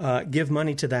 give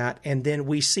money to that, and then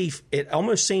we see it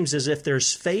almost seems as if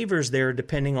there's favors there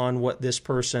depending on what this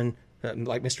person,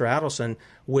 like Mr. Adelson,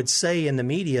 would say in the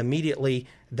media. Immediately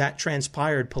that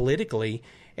transpired politically.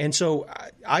 And so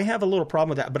I have a little problem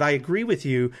with that, but I agree with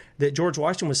you that George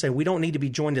Washington was saying we don't need to be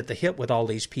joined at the hip with all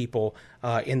these people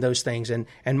in those things. And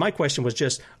my question was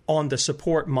just on the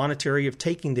support monetary of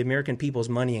taking the American people's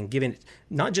money and giving it,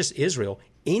 not just Israel,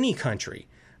 any country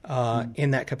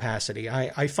in that capacity.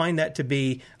 I find that to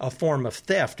be a form of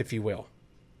theft, if you will.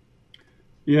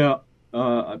 Yeah,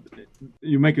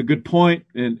 you make a good point,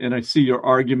 and I see your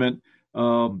argument.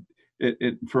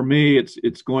 For me,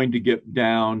 it's going to get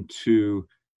down to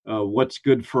what's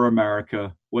good for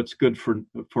America, what's good for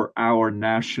our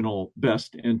national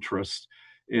best interest,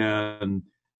 and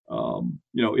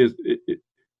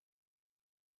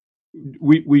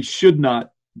we should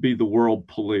not be the world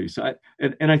police. I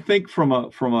think from a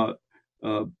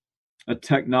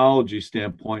technology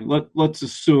standpoint, let's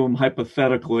assume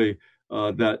hypothetically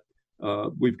that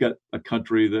we've got a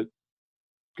country that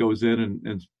goes in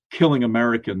and killing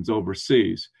Americans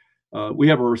overseas. We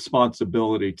have a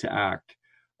responsibility to act.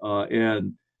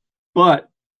 But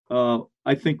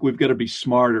I think we've got to be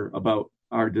smarter about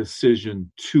our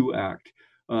decision to act.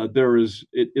 There is,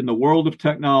 in the world of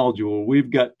technology, where we've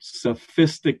got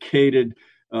sophisticated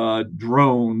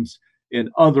drones and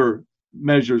other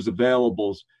measures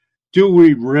available, do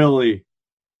we really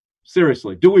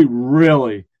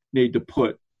need to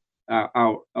put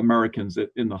our Americans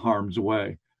in the harm's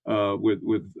way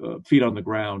with feet on the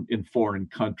ground in foreign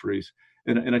countries?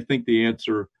 And I think the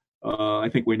answer, I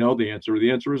think we know the answer.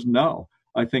 The answer is no.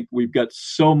 I think we've got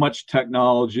so much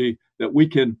technology that we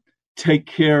can take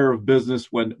care of business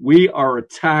when we are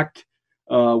attacked.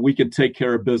 We can take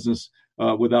care of business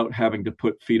without having to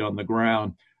put feet on the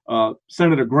ground.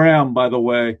 Senator Graham, by the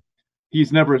way,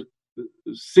 he's never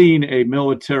seen a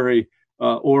military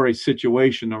or a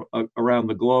situation around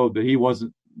the globe that he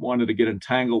wasn't wanted to get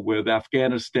entangled with.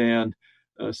 Afghanistan,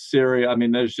 Syria. I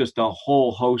mean, there's just a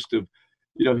whole host of,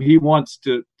 he wants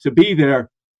to be there.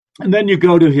 And then you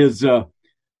go to his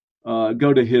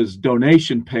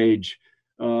donation page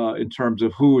in terms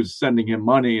of who is sending him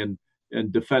money, and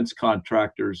defense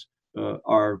contractors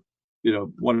are,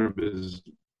 one of his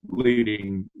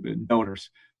leading donors.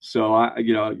 So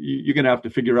you're going to have to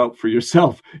figure out for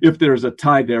yourself if there's a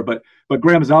tie there. But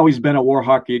Graham has always been a war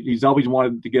hawk. He's always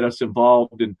wanted to get us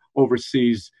involved in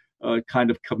overseas kind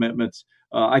of commitments.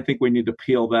 I think we need to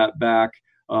peel that back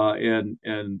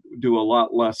and do a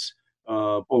lot less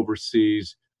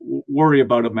overseas. Worry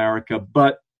about America.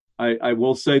 But I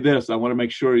will say this: I want to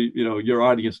make sure your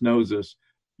audience knows this.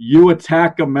 You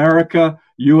attack America,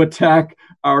 you attack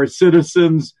our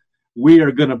citizens, we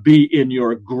are going to be in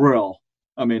your grill.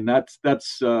 I mean, that's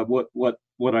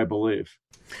what I believe.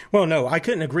 Well, no, I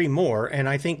couldn't agree more, and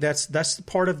I think that's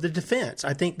part of the defense.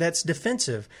 I think that's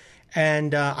defensive,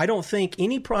 and I don't think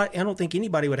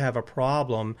anybody would have a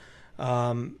problem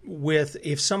with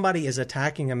if somebody is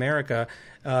attacking America.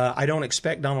 I don't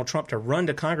expect Donald Trump to run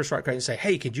to Congress right and say,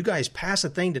 "Hey, could you guys pass a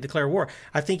thing to declare war?"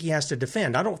 I think he has to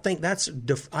defend. I don't think that's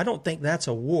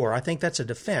a war. I think that's a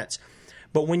defense.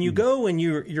 But when you go and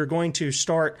you're going to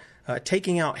start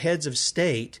taking out heads of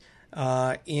state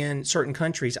in certain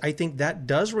countries, I think that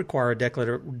does require a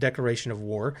declaration of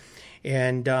war.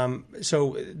 And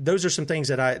so those are some things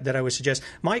that I would suggest.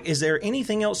 Mike, is there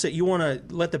anything else that you want to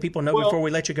let the people know before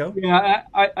we let you go? Yeah,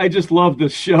 I just love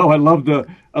this show. I love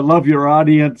your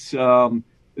audience.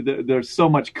 There's so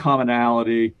much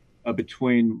commonality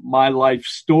between my life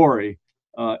story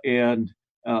and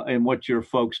what your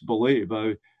folks believe.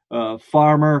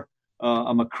 Farmer.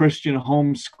 I'm a Christian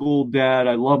homeschool dad.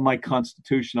 I love my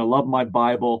Constitution. I love my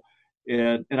Bible,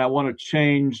 and I want to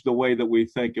change the way that we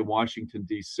think in Washington,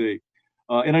 D.C.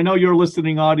 And I know your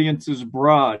listening audience is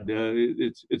broad.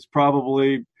 It's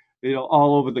probably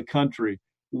all over the country.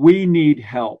 We need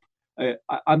help.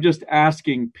 I'm just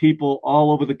asking people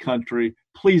all over the country,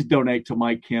 please donate to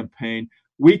my campaign.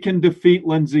 We can defeat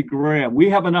Lindsey Graham. We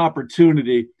have an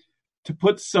opportunity to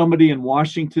put somebody in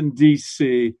Washington,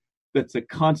 D.C. that's a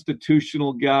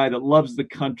constitutional guy, that loves the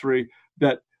country,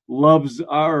 that loves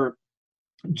our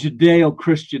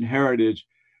Judeo-Christian heritage.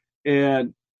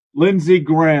 And Lindsey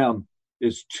Graham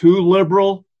is too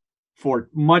liberal for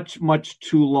much, much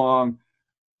too long.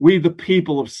 We, the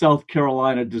people of South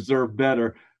Carolina, deserve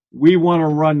better. We want to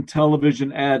run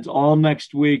television ads all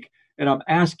next week, and I'm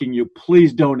asking you,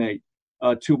 please donate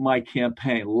to my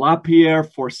campaign,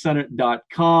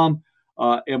 LaPierre4Senate.com,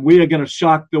 and we are going to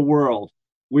shock the world.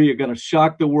 We are going to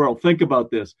shock the world. Think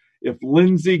about this. If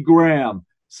Lindsey Graham,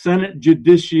 Senate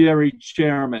Judiciary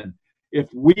Chairman,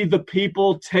 if we the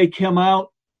people take him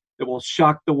out, that will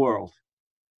shock the world.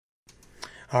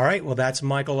 All right. Well, that's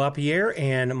Michael LaPierre.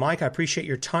 And Mike, I appreciate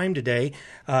your time today.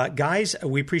 Guys,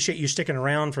 we appreciate you sticking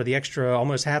around for the extra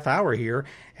almost half hour here.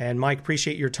 And Mike,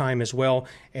 appreciate your time as well.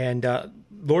 And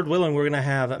Lord willing, we're going to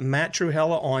have Matt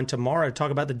Trewhella on tomorrow to talk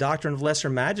about the doctrine of lesser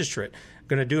magistrate.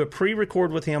 Going to do a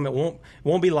pre-record with him. It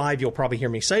won't be live. You'll probably hear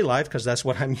me say live because that's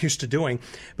what I'm used to doing.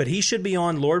 But he should be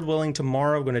on, Lord willing,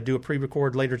 tomorrow. We're going to do a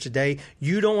pre-record later today.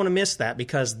 You don't want to miss that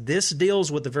because this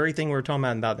deals with the very thing we were talking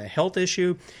about the health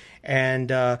issue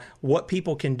and what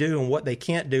people can do and what they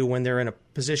can't do when they're in a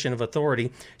position of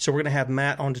authority. So we're going to have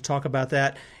Matt on to talk about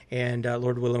that. And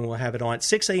Lord willing, we'll have it on at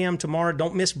 6 a.m. tomorrow.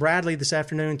 Don't miss Bradley this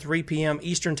afternoon, 3 p.m.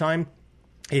 Eastern Time.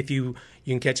 If you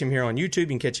can catch him here on YouTube, you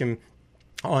can catch him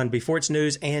on Before It's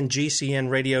News and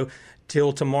GCN Radio.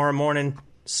 Till tomorrow morning,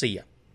 see ya.